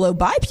able to blow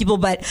by people.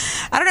 But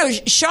I don't know,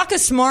 Shaka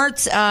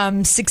Smart's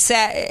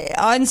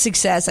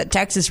unsuccess at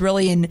Texas,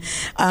 really, and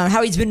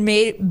how he's been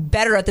made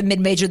better at the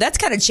mid-major, that's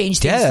kind of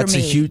changed things for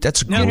me.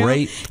 That's a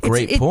great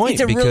point,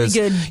 it's a because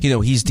really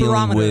good he's dealing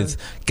barometer with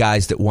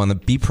guys that want to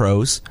be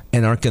pros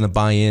and aren't going to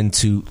buy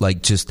into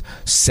just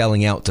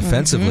selling out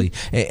defensively.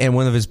 And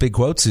one of his big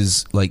quotes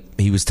is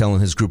he was telling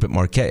his group at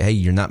Marquette, "Hey,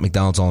 you're not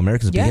McDonald's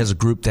All-Americans," but he has a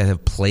group that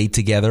have played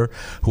together,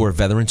 who are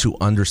veterans, who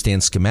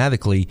understand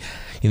schematically,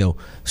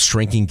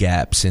 shrinking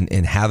gaps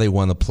and how they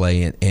want to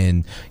play,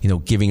 and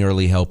giving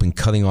early help and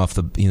cutting off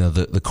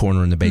the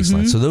corner and the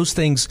baseline. So those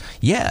things,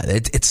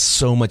 it's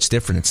so much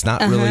different. It's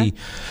not really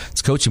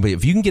it's coaching, but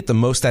if you can get the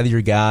most out of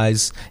your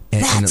guys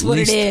and at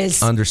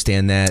least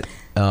understand that.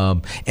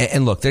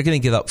 And look, they're going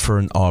to get up for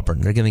an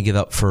Auburn. They're going to get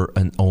up for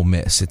an Ole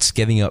Miss. It's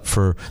getting up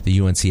for the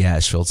UNC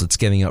Asheville's. It's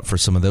getting up for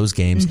some of those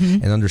games,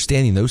 and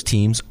understanding those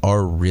teams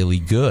are really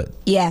good.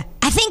 Yeah.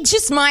 I think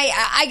just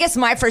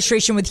my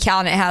frustration with Cal,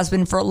 and it has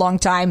been for a long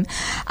time,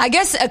 I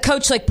guess a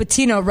coach like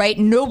Pitino, right?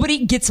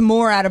 Nobody gets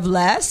more out of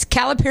less.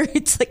 Calipari,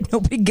 it's like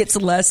nobody gets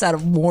less out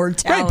of more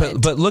talent.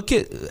 Right, but look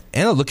at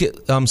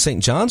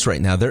St. John's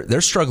right now.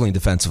 They're struggling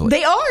defensively.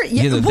 They are.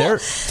 Yeah,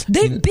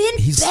 they've been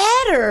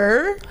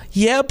better.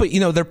 Yeah, but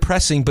they're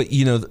pressing, but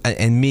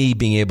and me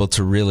being able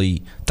to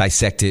really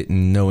dissect it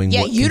and knowing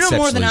what you know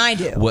more than I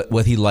do.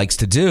 What he likes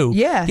to do.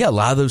 Yeah, a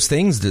lot of those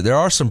things. There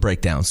are some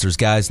breakdowns. There's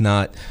guys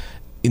not,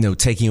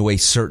 taking away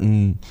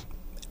certain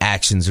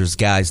actions. There's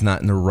guys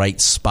not in the right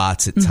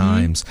spots at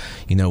times.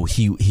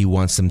 He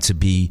wants them to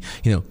be,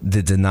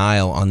 the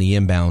denial on the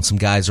inbound. Some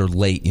guys are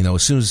late.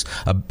 As soon as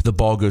the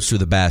ball goes through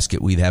the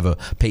basket, we'd have a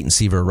Peyton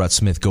Seaver or Rutt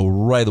Smith go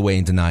right away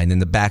and deny, and then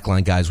the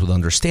backline guys would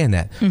understand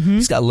that.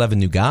 He's got 11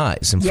 new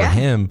guys, and for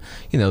him,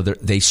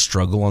 they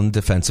struggle on the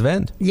defensive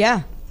end.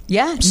 Yeah.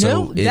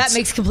 So that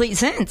makes complete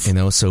sense.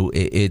 So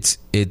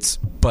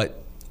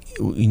but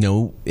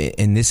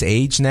in this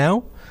age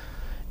now,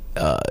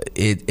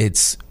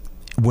 it's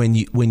when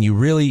you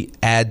really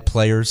add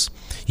players,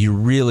 you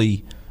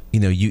really.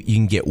 You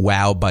can get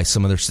wowed by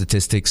some of their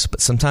statistics, but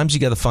sometimes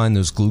you got to find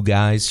those glue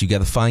guys. You got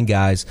to find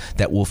guys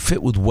that will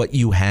fit with what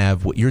you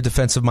have, what your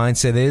defensive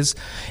mindset is.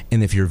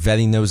 And if you're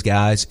vetting those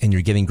guys and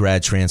you're getting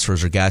grad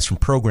transfers or guys from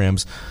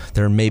programs,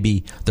 there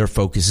maybe their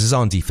focus is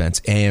on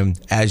defense.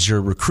 And as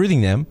you're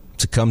recruiting them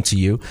to come to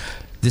you,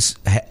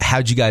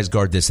 how'd you guys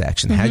guard this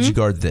action? How'd you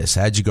guard this?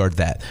 How'd you guard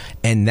that?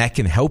 And that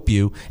can help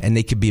you, and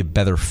they could be a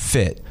better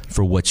fit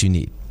for what you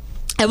need.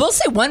 I will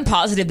say one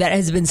positive that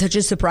has been such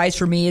a surprise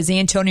for me is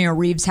Antonio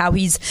Reeves, how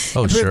he's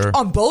improved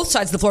on both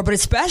sides of the floor, but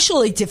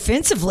especially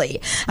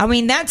defensively. I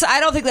mean, I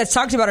don't think that's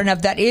talked about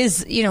enough. That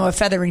is, a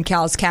feather in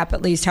Cal's cap,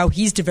 at least, how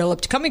he's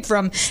developed coming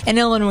from an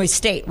Illinois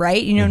State,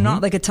 right?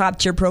 Not like a top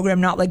tier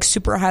program, not like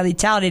super highly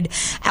touted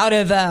out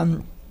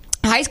of,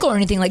 high school or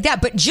anything like that,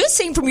 but just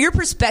saying from your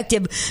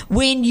perspective,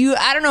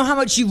 I don't know how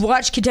much you've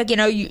watched Kentucky. I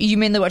know you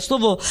mainly watch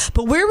Louisville,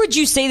 but where would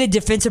you say the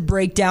defensive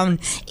breakdown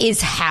is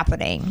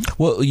happening?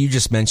 Well, you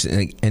just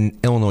mentioned, and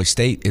Illinois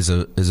State is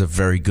a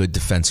very good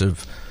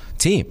defensive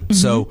team. Mm-hmm.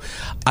 So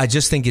I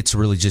just think it's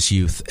really just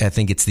youth. I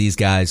think it's these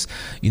guys,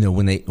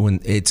 when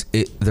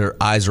their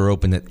eyes are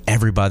open that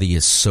everybody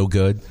is so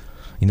good.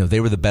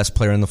 They were the best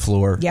player on the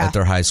floor at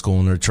their high school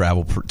and their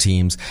travel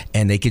teams,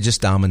 and they could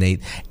just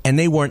dominate. And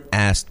they weren't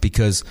asked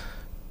because,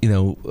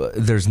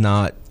 there's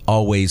not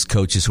always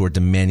coaches who are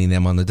demanding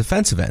them on the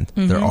defensive end.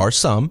 Mm-hmm. There are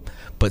some,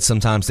 but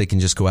sometimes they can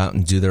just go out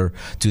and do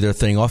their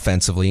thing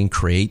offensively and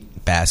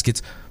create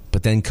baskets.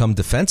 But then come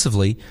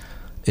defensively,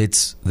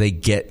 they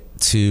get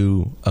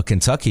to a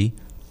Kentucky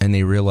and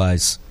they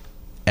realize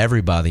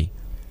everybody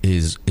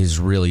is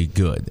really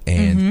good.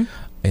 And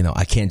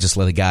I can't just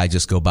let a guy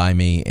just go by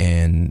me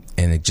and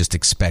just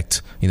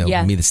expect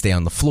me to stay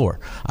on the floor.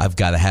 I've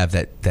got to have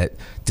that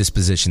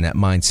disposition, that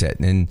mindset.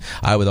 And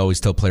I would always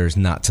tell players,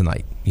 not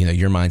tonight.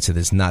 Your mindset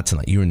is not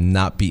tonight. You are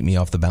not beating me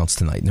off the bounce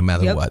tonight, no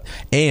matter what.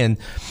 And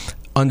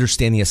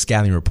understanding a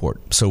scouting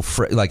report. So,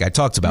 like I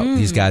talked about,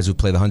 these guys who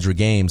play the 100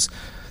 games,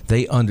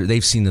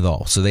 they've seen it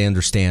all, so they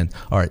understand.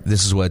 All right,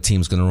 this is what a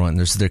team's going to run.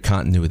 There's their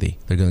continuity.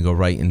 They're going to go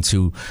right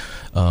into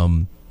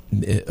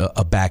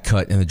a back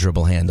cut and a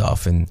dribble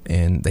handoff,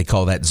 and they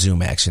call that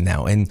zoom action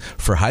now. And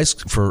for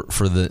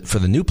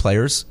the new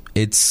players,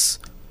 it's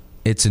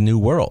a new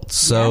world.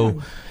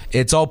 So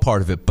it's all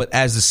part of it. But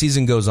as the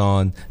season goes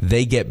on,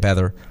 they get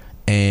better,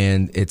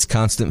 and it's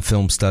constant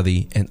film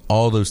study and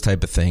all those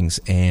type of things.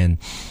 And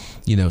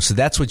so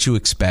that's what you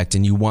expect,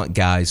 and you want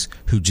guys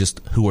who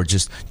are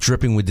just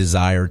dripping with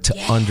desire to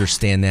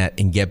understand that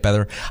and get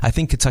better. I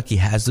think Kentucky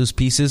has those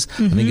pieces.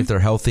 I think if they're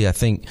healthy, I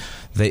think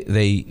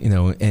they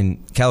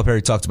and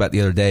Calipari talked about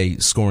the other day,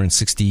 scoring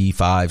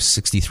 65,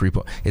 63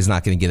 points is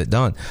not going to get it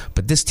done.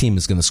 But this team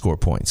is going to score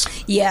points.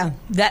 Yeah,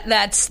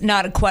 that's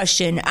not a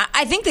question.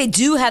 I think they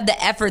do have the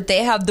effort.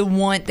 They have the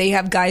want. They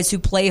have guys who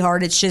play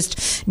hard. It's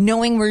just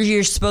knowing where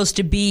you're supposed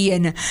to be.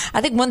 And I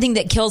think one thing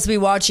that kills me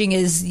watching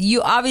is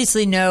you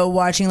obviously know,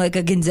 watching like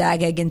a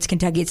Gonzaga against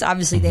Kentucky, it's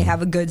obviously they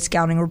have a good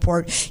scouting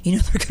report. They're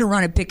going to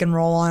run a pick and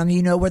roll on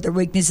them. What their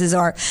weaknesses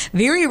are.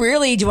 Very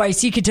rarely do I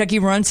see Kentucky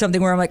run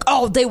something where I'm like,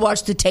 oh, they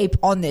watched the tape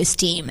on this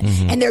team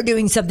and they're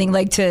doing something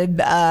like to,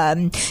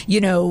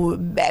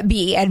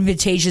 be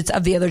advantageous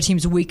of the other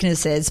team's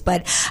weaknesses.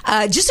 But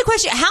just a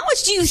question, how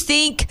much do you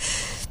think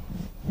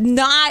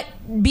not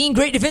being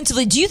great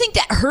defensively, do you think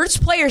that hurts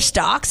player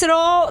stock at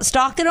all?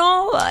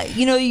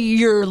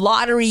 Your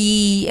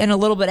lottery and a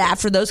little bit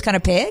after those kind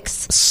of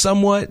picks?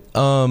 Somewhat,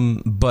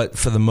 but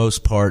for the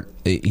most part,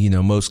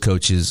 most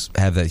coaches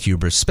have that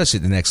hubris, especially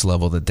at the next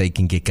level, that they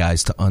can get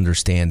guys to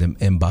understand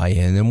and buy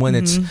in. And when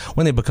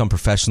when they become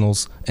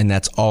professionals and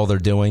that's all they're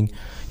doing,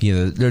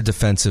 their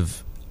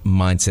defensive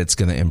mindset's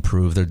going to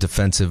improve. Their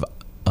defensive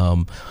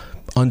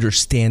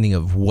understanding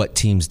of what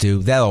teams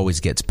do, that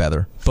always gets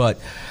better. But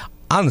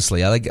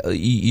honestly, I like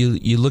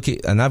you look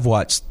at, and I've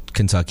watched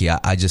Kentucky.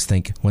 I just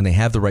think when they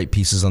have the right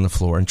pieces on the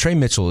floor, and Trey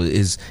Mitchell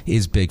is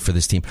big for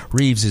this team.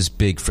 Reeves is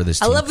big for this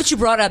team. I love what you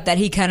brought up, that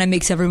he kind of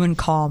makes everyone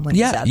calm when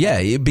he's out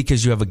there.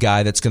 Because you have a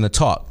guy that's going to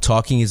talk.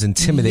 Talking is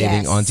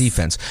intimidating on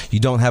defense.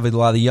 You don't have a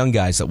lot of young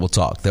guys that will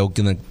talk. They're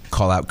going to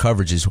call out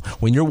coverages.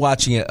 When you're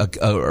watching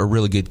a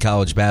really good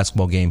college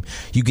basketball game,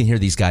 you can hear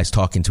these guys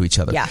talking to each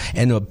other. Yeah.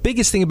 And the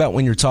biggest thing about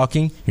when you're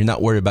talking, you're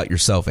not worried about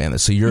yourself, Anna.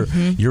 So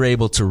you're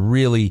able to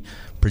really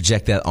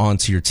project that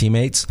onto your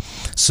teammates.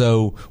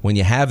 So when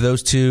you have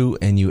those two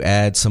and you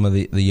add some of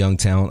the young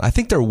talent, I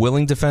think they're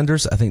willing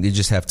defenders. I think they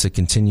just have to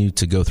continue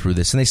to go through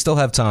this, and they still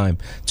have time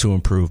to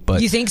improve.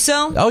 But you think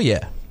so? Oh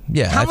yeah.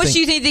 How much do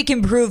you think they can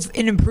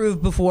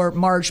improve before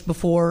March,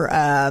 before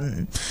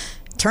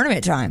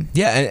tournament time?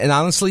 Yeah, and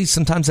honestly,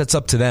 sometimes that's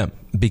up to them,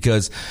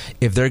 because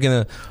if they're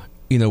gonna,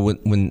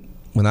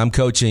 when I'm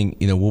coaching,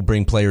 we'll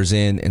bring players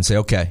in and say,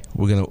 okay,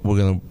 we're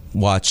gonna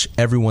watch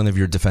every one of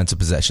your defensive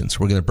possessions.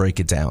 We're gonna break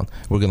it down.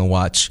 We're gonna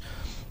watch,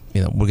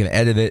 we're gonna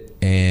edit it,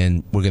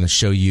 and we're gonna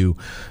show you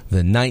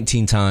the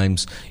 19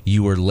 times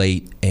you were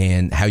late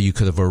and how you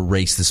could have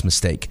erased this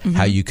mistake,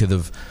 how you could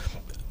have,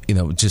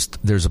 just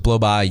there's a blow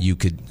by, you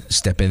could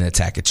step in and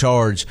attack a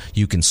charge,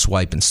 you can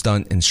swipe and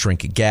stunt and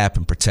shrink a gap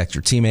and protect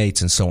your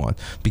teammates and so on,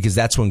 because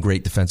that's when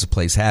great defensive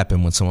plays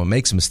happen. When someone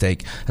makes a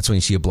mistake, that's when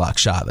you see a block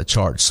shot, a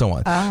charge, so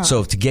on.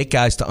 So to get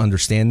guys to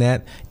understand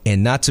that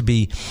and not to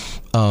be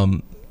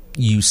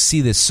you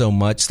see this so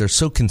much, they're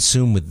so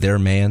consumed with their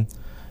man,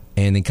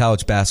 and in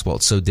college basketball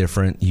it's so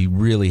different. You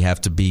really have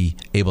to be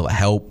able to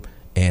help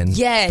and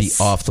be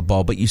off the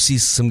ball. But you see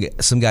some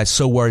guys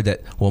so worried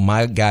that, well,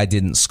 my guy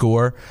didn't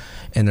score,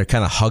 and they're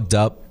kind of hugged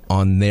up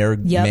on their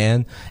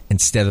man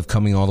instead of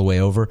coming all the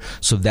way over.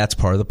 So that's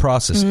part of the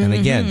process. And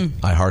again,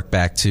 I hark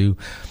back to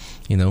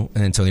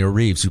Antonio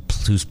Reeves,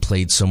 who's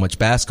played so much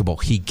basketball.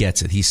 He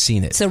gets it. He's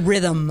seen it. It's a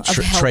rhythm of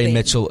helping, Trey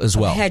Mitchell as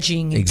well.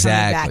 Hedging and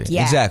exactly.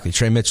 Back. Exactly.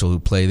 Trey Mitchell, who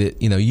played at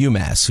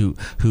UMass,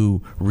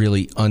 who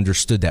really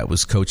understood that,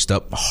 was coached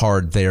up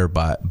hard there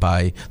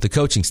by the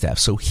coaching staff.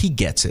 So he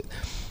gets it.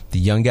 The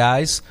young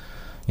guys,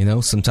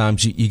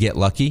 sometimes you get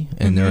lucky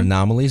and there are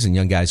anomalies, and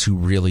young guys who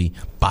really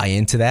buy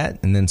into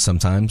that, and then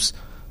sometimes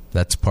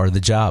that's part of the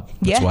job.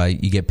 That's why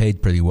you get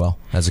paid pretty well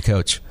as a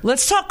coach.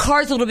 Let's talk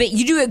cards a little bit.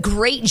 You do a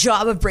great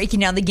job of breaking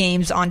down the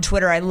games on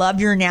Twitter. I love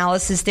your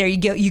analysis there.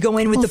 You go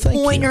in with the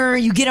pointer.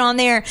 You get on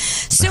there.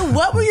 So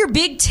what were your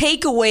big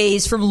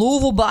takeaways from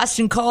Louisville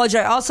Boston College?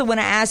 I also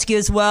want to ask you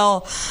as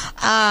well,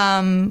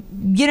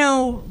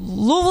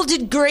 Louisville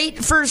did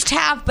great first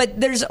half, but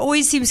there's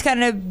always seems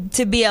kind of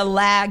to be a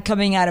lag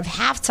coming out of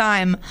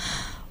halftime.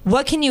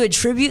 What can you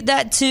attribute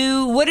that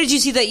to? What did you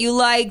see that you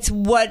liked?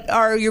 What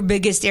are your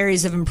biggest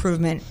areas of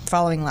improvement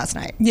following last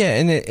night? Yeah,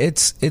 and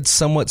it's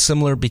somewhat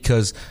similar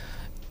because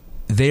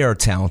they are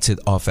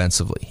talented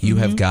offensively. You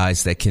have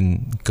guys that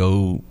can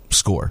go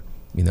score.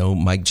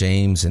 Mike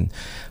James and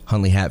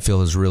Huntley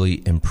Hatfield has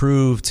really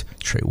improved.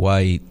 Trey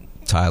White,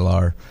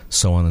 Tyler,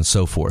 so on and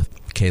so forth.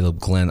 Caleb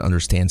Glenn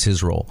understands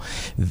his role.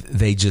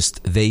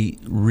 They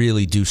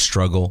really do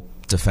struggle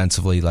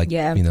defensively,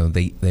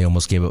 they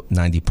almost gave up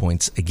 90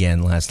 points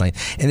again last night.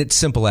 And it's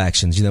simple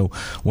actions.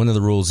 One of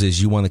the rules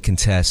is you want to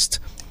contest,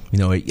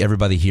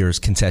 everybody here is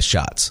contest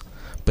shots.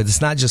 But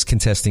it's not just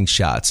contesting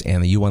shots,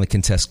 Anna. You want to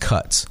contest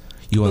cuts.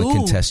 You want to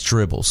contest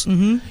dribbles.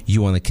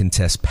 You want to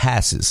contest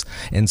passes.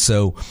 And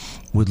so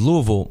with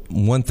Louisville,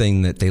 one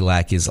thing that they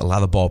lack is a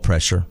lot of ball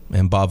pressure.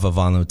 And Bob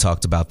Vavano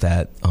talked about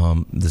that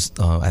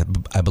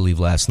I believe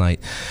last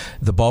night.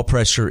 The ball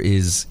pressure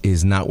is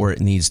not where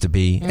it needs to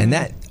be. And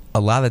that a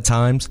lot of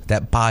times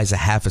that buys a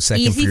half a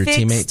second for your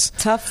teammates.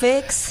 Tough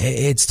fix.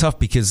 It's tough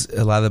because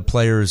a lot of the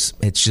players,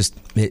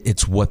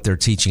 it's what they're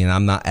teaching, and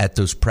I'm not at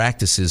those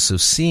practices. So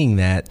seeing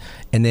that,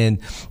 and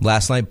then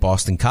last night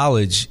Boston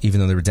College,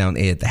 even though they were down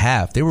 8 at the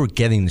half, they were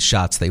getting the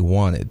shots they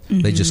wanted.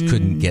 They just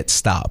couldn't get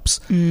stops.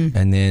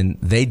 And then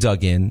they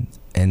dug in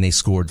and they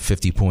scored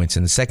 50 points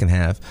in the second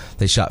half.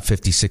 They shot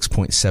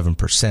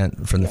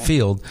 56.7% from the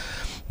field.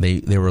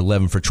 They were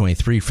 11 for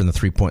 23 from the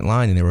 3-point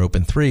line, and they were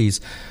open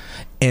threes.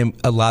 And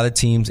a lot of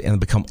teams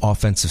become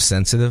offensive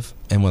sensitive,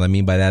 and what I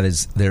mean by that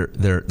is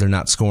they're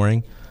not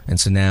scoring, and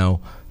so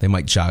now they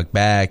might jog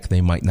back,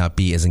 they might not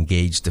be as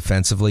engaged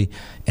defensively,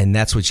 and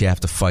that's what you have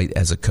to fight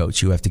as a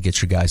coach. You have to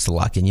get your guys to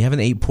lock in. You have an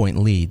 8-point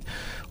lead.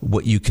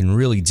 What you can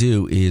really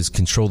do is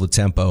control the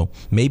tempo,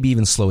 maybe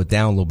even slow it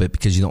down a little bit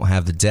because you don't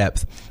have the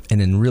depth,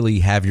 and then really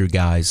have your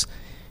guys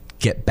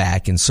get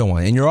back and so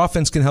on. And your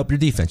offense can help your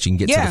defense. You can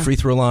get to the free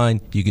throw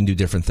line. You can do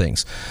different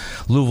things.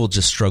 Louisville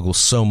just struggles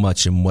so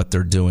much in what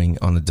they're doing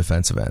on the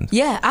defensive end.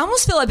 Yeah, I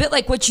almost feel a bit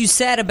like what you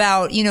said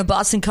about,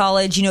 Boston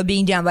College,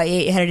 being down by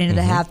 8 headed into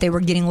the half. They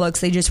were getting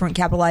looks. They just weren't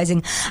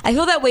capitalizing. I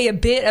feel that way a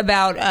bit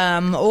about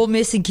Ole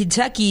Miss and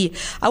Kentucky.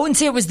 I wouldn't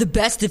say it was the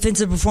best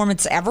defensive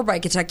performance ever by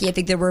Kentucky. I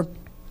think there were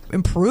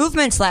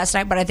improvements last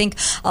night, but I think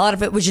a lot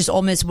of it was just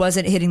Ole Miss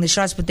wasn't hitting the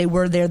shots, but they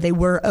were there. They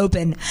were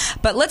open.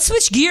 But let's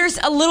switch gears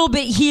a little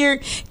bit here.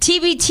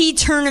 TBT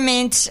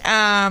tournament.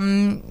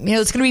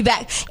 It's going to be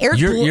back.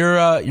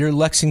 You're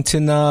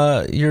Lexington.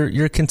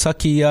 You're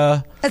Kentucky.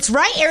 That's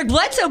right, Eric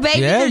Bledsoe,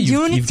 baby. Yeah,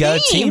 you've got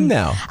a team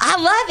now. I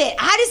love it.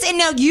 And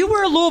now you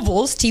were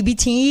Louisville's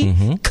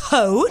TBT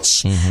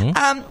coach.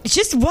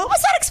 Just what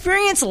was that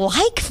experience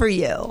like for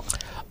you?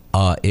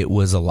 It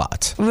was a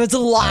lot. It was a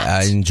lot.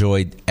 I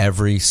enjoyed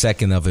every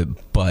second of it,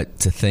 but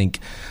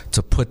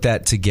to put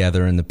that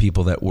together and the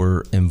people that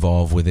were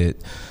involved with it,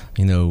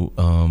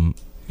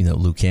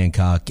 Luke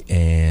Hancock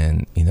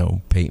and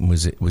Peyton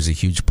was a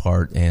huge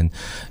part, and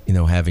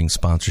having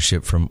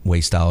sponsorship from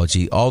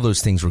Wasteology, all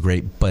those things were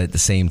great. But at the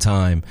same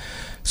time,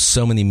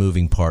 so many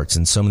moving parts,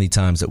 and so many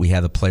times that we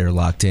had a player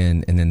locked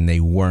in and then they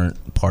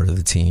weren't part of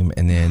the team,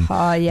 and then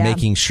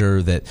making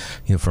sure that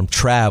from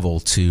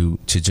travel to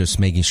just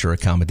making sure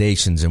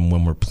accommodations and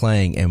when we're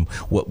playing and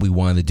what we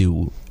want to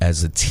do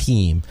as a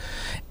team,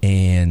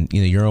 and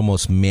you're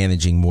almost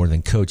managing more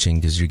than coaching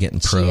because you're getting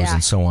pros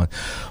and so on.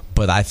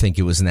 But I think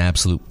it was an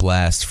absolute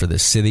blast for the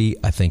city.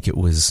 I think it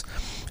was,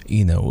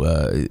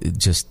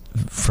 just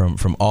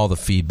from all the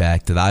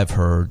feedback that I've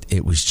heard,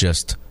 it was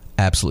just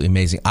absolutely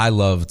amazing. I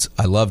loved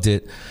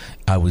it.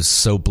 I was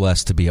so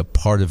blessed to be a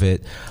part of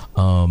it.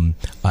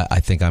 I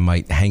think I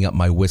might hang up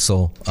my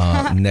whistle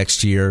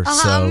next year.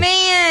 Oh,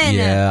 man.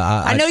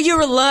 Yeah, I know you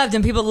were loved,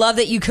 and people love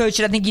that you coached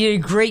it. I think you did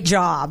a great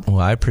job. Well,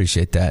 I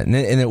appreciate that, and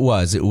it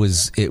was,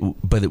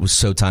 but it was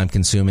so time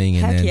consuming,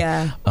 and Heck then,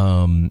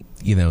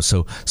 yeah.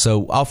 So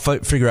I'll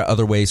figure out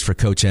other ways for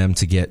Coach M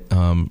to get.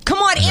 Come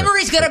on,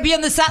 Emery's got to be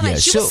on the sideline. Yeah,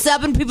 she was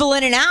subbing people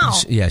in and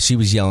out. She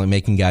was yelling,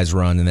 making guys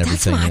run and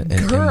everything,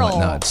 and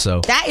whatnot.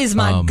 So that is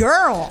my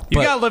girl.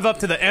 You got to live up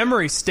to the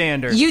Emery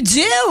standard. You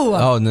do.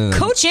 Oh no,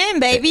 Coach M,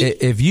 baby.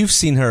 If you've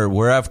seen her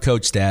where I've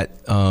coached at,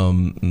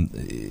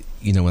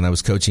 when I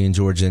was coaching in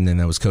Georgia and then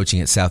I was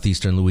coaching at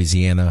Southeastern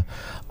Louisiana,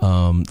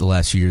 the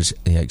last few years,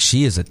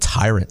 she is a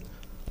tyrant.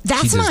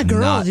 That's she does my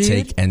girl, not dude.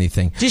 take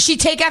anything. Does she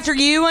take after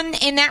you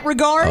in that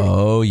regard?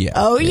 Oh yeah.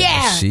 Oh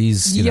yeah.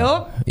 She's I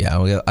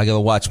gotta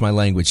watch my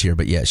language here,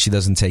 but yeah, she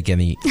doesn't take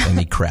any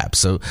crap.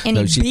 So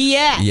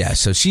BS. Yeah,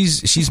 so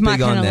she's my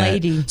big on kinda that.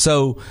 lady.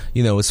 So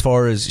as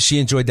far as she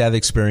enjoyed that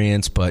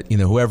experience, but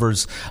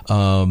whoever's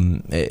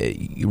running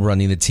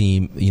the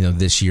team,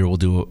 this year will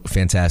do a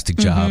fantastic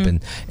job,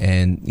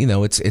 and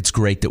it's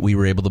great that we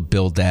were able to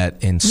build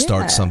that and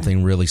start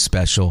something really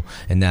special.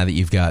 And now that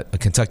you've got a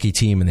Kentucky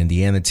team, an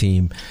Indiana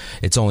team,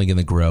 it's only going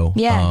to grow.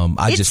 Yeah,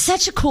 it's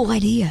such a cool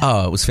idea.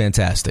 Oh, it was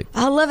fantastic.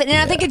 I love it, and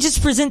I think it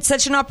just presents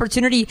such an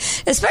opportunity,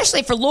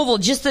 especially for Louisville,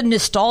 just the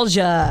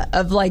nostalgia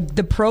of like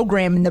the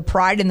program and the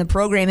pride in the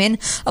program. In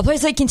a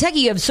place like Kentucky,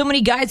 you have so many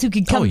guys who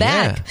could come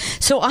back.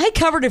 So I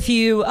covered a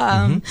few.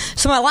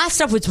 So my last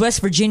stuff was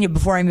West Virginia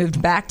before I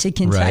moved back to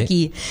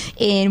Kentucky. Right.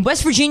 In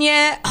West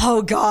Virginia,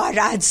 oh God,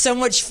 I had so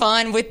much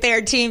fun with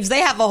their teams.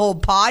 They have a whole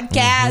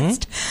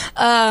podcast.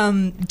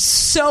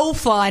 So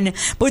fun.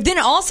 But then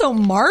also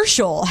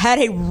Marshall had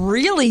a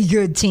really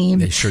good team.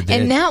 They sure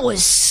did. And that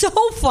was so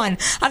fun.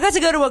 I got to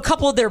go to a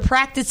couple of their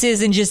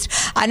practices and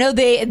I know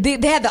they had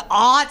the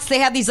aughts. They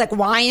have these like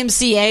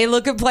YMCA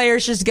looking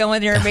players just go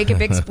in there and make a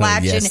big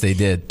splash. Yes, they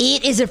did.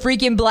 It is a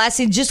freaking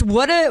blessing. Just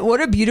what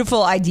a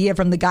beautiful idea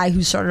from the guy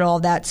who started all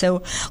that.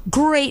 So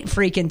great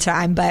freaking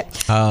time. But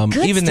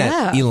good even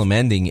stuff. that Elam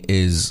ending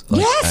is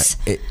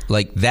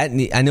like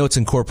that. I know it's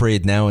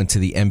incorporated now into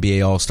the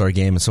NBA All-Star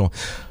Game and so on.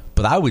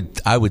 But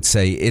I would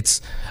say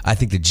I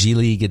think the G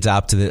League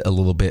adopted it a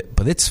little bit,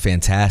 but it's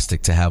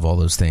fantastic to have all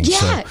those things.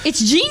 Yeah, it's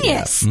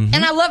genius. Yeah.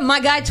 And I love my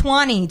guy,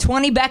 Twanny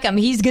Beckham.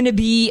 He's going to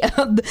be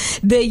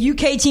the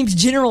UK team's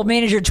general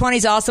manager.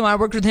 Twanny's awesome. I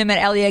worked with him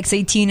at LEX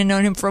 18 and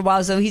known him for a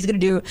while, so he's going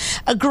to do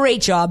a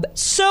great job.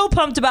 So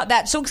pumped about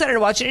that. So excited to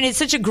watch it. And it's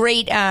such a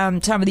great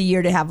time of the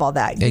year to have all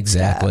that.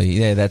 Exactly.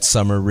 Yeah, that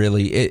summer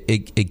really,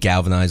 it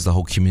galvanized the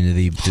whole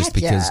community just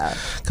because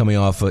coming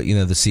off of,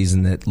 the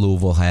season that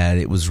Louisville had,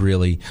 it was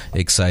really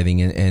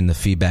exciting, and the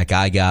feedback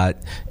I got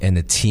and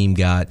the team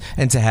got,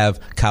 and to have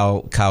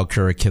Kyle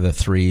Kurek hit a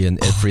 3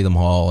 at Freedom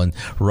Hall, and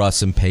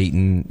Russ and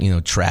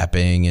Peyton,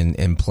 trapping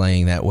and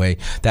playing that way,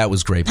 that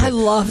was great. But I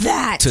love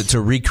that.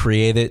 To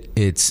recreate it,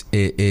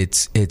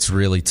 it's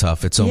really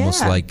tough. It's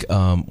almost like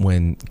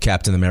when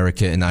Captain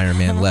America and Iron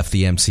Man left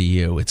the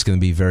MCU. It's going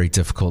to be very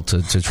difficult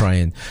to try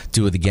and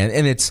do it again,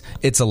 and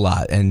it's a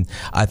lot. And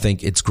I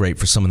think it's great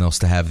for someone else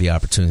to have the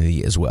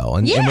opportunity as well.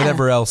 And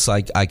whatever else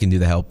I can do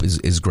to help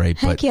is great.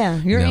 Heck but yeah,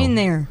 you're in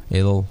there.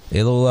 It'll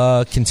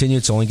continue.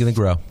 It's only going to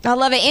grow. I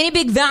love it. Any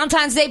big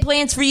Valentine's Day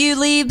plans for you,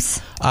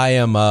 Liebs? I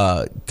am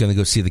going to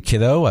go see the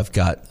kiddo. I've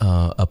got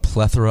a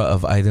plethora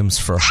of items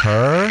for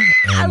her.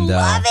 And, I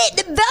love it.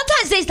 The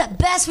Valentine's Day is the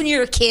best when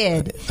you're a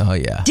kid. Oh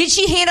yeah. Did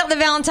she hand out the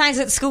Valentines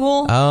at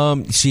school?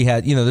 She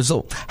had.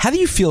 How do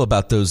you feel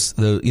about those?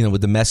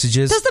 With the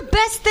messages. That's the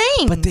best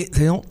thing. But they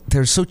don't.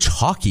 They're so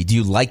chalky. Do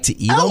you like to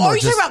eat them? Oh, are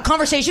you talking about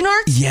conversation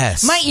hearts?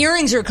 Yes. My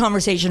earrings are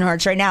conversation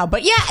hearts right now.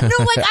 But yeah, no,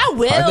 I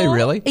will. Are they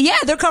really? Yeah,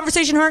 they're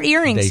conversation heart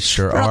earrings. They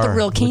sure they're are. Not the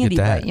real candy,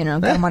 but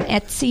got them on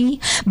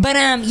Etsy. But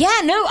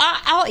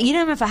I'll eat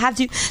them if I have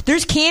to.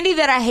 There's candy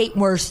that I hate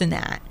worse than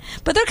that,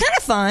 but they're kind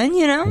of fun,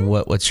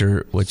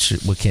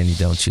 What candy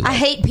don't you like? I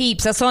hate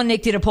Peeps. I saw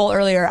Nick did a poll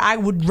earlier. I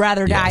would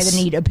rather die than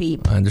eat a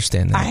Peep. I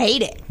understand that. I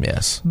hate it.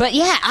 Yes. But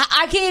yeah,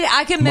 I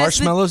can mess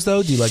marshmallows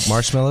though. Do you like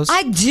marshmallows?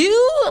 I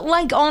do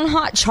like on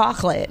hot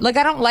chocolate. Like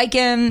I don't like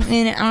them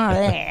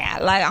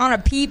like on a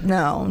Peep.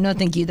 No,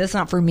 thank you. That's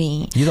not for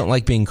me. You don't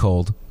like being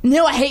cold.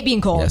 No, I hate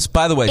being cold. Yes.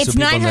 By the way, it's so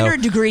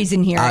 900 degrees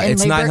in here. And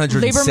it's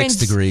 906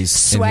 degrees.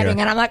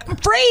 Sweating, and I'm like, I'm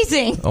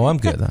freezing. Oh, I'm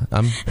good.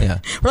 We're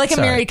like a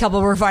married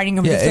couple. We're fighting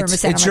over the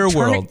thermostat. It's your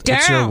world.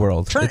 It's your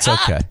world. It's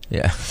okay.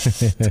 Yeah.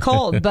 It's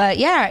cold, but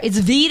yeah, it's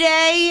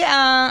V-Day.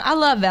 I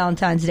love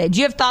Valentine's Day. Do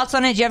you have thoughts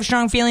on it? Do you have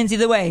strong feelings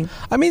either way?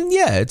 I mean,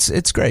 yeah,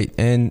 it's great,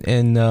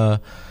 and I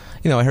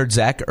heard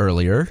Zach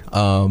earlier,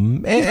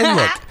 and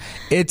look,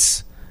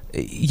 it's.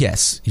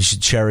 Yes, you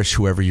should cherish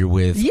whoever you're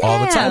with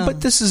all the time.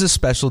 But this is a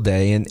special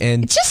day, and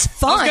it's just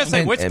fun. I was gonna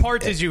say, which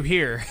part did you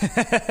hear?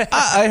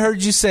 I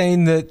heard you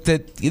saying that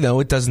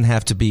it doesn't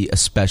have to be a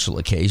special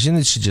occasion.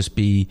 It should just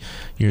be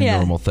your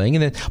normal thing.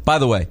 And then, by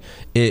the way,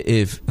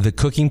 if the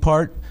cooking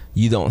part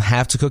You don't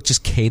have to cook;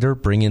 just cater.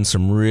 Bring in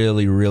some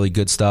really, really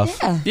good stuff.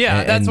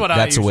 Yeah, that's what I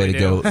That's the way to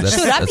usually go. do.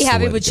 Should I be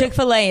happy with Chick?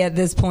 Chick-fil-A at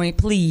this point,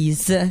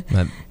 please?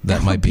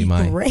 That might be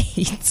my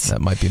great. That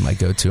might be my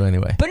go-to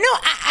anyway. But no,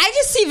 I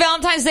just see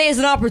Valentine's Day as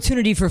an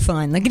opportunity for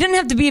fun. Like, it doesn't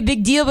have to be a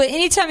big deal, but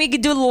anytime you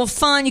could do a little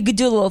fun, you could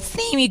do a little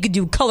theme, you could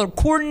do color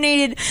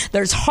coordinated.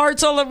 There's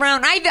hearts all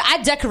around.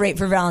 I decorate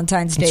for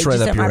Valentine's Day. It's right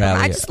just up at my your room.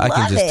 alley. I just I love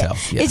can just it. tell.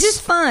 Yes. It's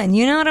just fun.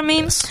 You know what I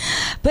mean?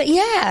 But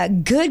yeah,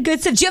 good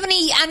stuff. Do you have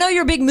any? I know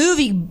you're a big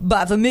movie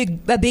buff, a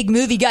big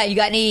movie guy. You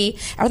got any?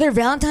 Are there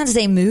Valentine's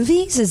Day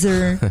movies? Is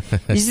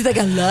it like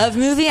a love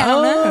movie? I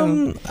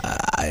don't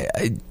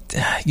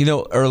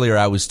know. Earlier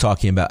I was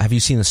talking about. Have you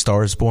seen A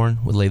Star Is Born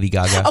with Lady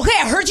Gaga? Okay,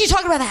 I heard you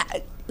talking about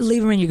that.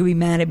 Lieberman, you're gonna be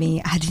mad at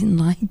me. I didn't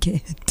like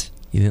it.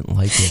 You didn't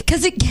like it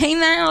because it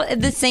came out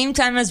at the same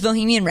time as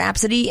Bohemian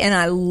Rhapsody, and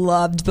I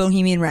loved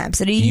Bohemian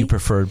Rhapsody. You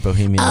preferred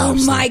Bohemian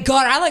Rhapsody? Oh my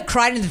god, I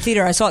cried in the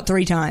theater. I saw it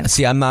 3 times.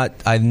 See, I'm not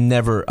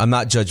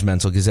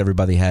judgmental because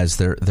everybody has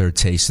their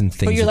taste in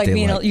things. But you're that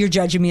they like. You're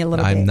judging me a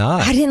little bit. I'm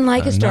not. I didn't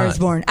like A Star Is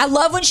not. Born. I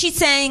love when she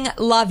sang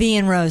La Vie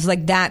en Rose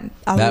like that.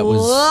 I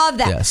love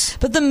that. Yes.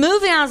 But the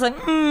movie, I was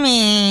like,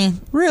 meh.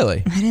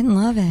 Really? I didn't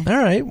love it. All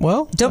right.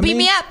 Well, don't beat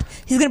me up.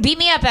 He's gonna beat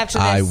me up after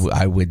this.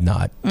 I would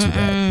not do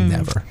that.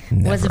 Never.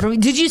 Was it for me?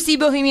 Did you see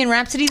Bohemian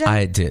Rhapsody though?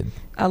 I did.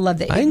 I loved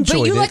it. I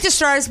enjoyed But you it. like The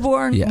Star Is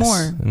Born Yes.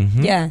 more.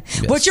 Mhm. Yeah.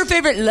 Yes. What's your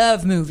favorite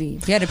love movie?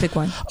 If you had to pick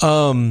one.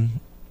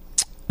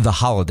 The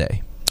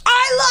Holiday.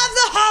 I love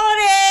The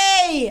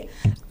Holiday.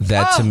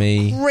 That to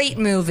me. Great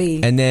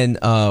movie. And then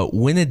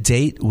Win a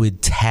Date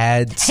with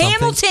Tad something.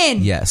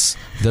 Hamilton. Yes.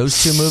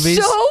 Those 2 movies.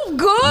 So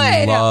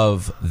good.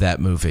 Love that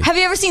movie. Have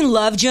you ever seen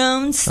Love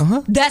Jones?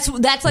 That's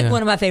like Yeah.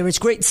 one of my favorites.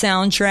 Great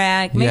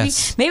soundtrack. Maybe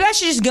Yes. maybe I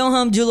should just go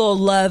home, do a little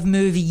love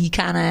movie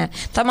kind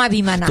of. That might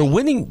be my night. The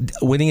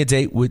winning a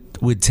date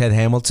with Ted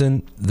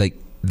Hamilton, like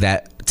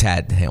that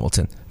Tad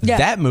Hamilton. Yeah.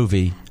 That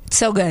movie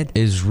so good.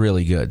 is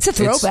really good. It's a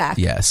throwback.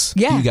 Yes.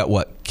 Yeah. You got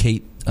what?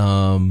 Kate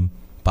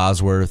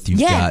Bosworth. You've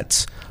Yeah.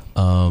 got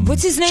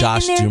what's his name?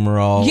 Josh in there?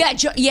 Duhamel. Yeah,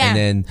 yeah.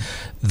 And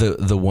then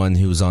the one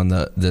who was on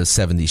the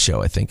 70s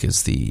show, I think,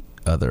 is the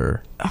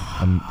other.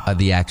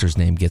 The actor's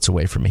name gets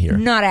away from me here.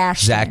 Not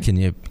Ashton. Zach, can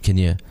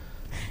you?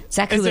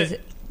 Zach, who is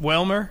it?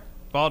 Wilmer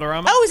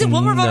Valderrama? Oh, is it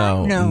Wilmer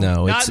Valderrama?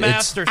 No. Not It's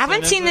Masterson. I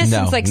haven't seen is this it?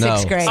 since like no,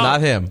 6th grade. it's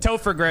not him.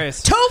 Topher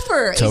Grace.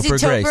 Topher. Is it Topher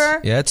Grace. Topher?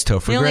 Yeah, it's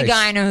Topher The only Grace.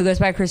 guy I know who goes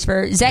by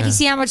Christopher. Zachy,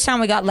 see how much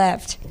time we got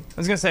left. I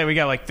was going to say we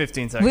got like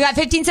 15 seconds. We got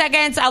 15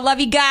 seconds. I love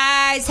you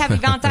guys. Happy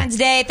Valentine's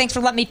Day. Thanks for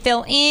letting me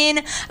fill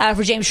in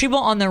for James Shriebel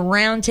on the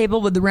Round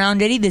Table with the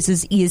Round Eddie. This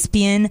is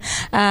ESPN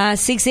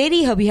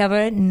 680. Hope you have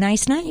a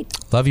nice night.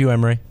 Love you,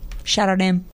 Emery. Shout out to him.